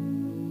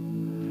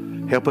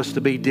 Help us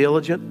to be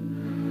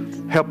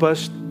diligent. Help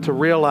us to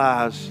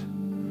realize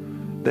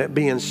that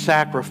being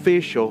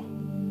sacrificial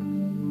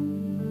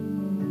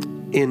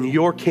in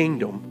your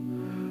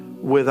kingdom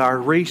with our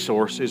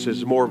resources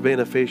is more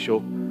beneficial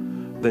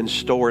than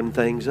storing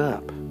things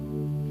up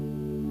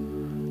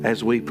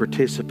as we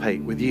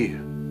participate with you.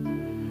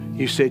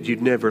 You said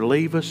you'd never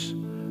leave us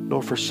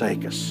nor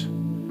forsake us.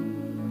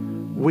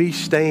 We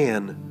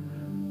stand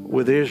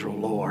with Israel,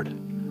 Lord,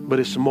 but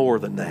it's more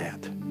than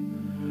that.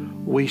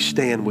 We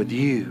stand with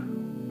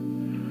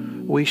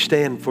you. We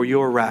stand for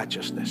your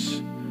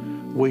righteousness.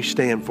 We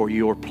stand for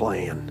your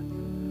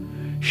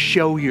plan.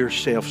 Show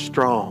yourself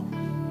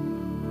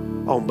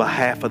strong on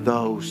behalf of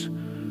those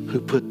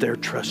who put their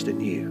trust in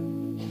you.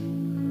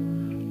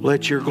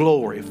 Let your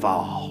glory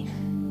fall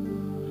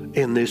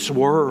in this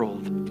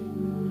world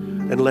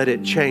and let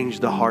it change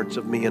the hearts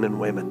of men and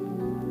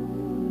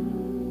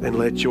women. And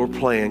let your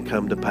plan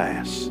come to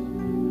pass.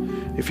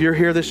 If you're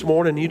here this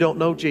morning and you don't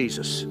know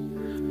Jesus,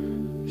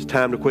 it's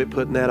time to quit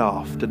putting that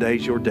off.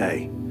 Today's your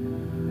day.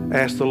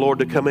 Ask the Lord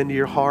to come into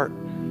your heart.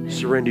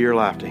 Surrender your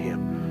life to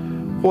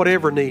Him.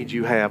 Whatever needs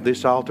you have,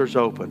 this altar's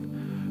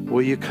open.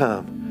 Will you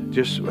come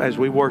just as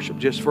we worship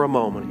just for a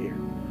moment here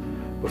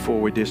before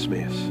we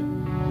dismiss?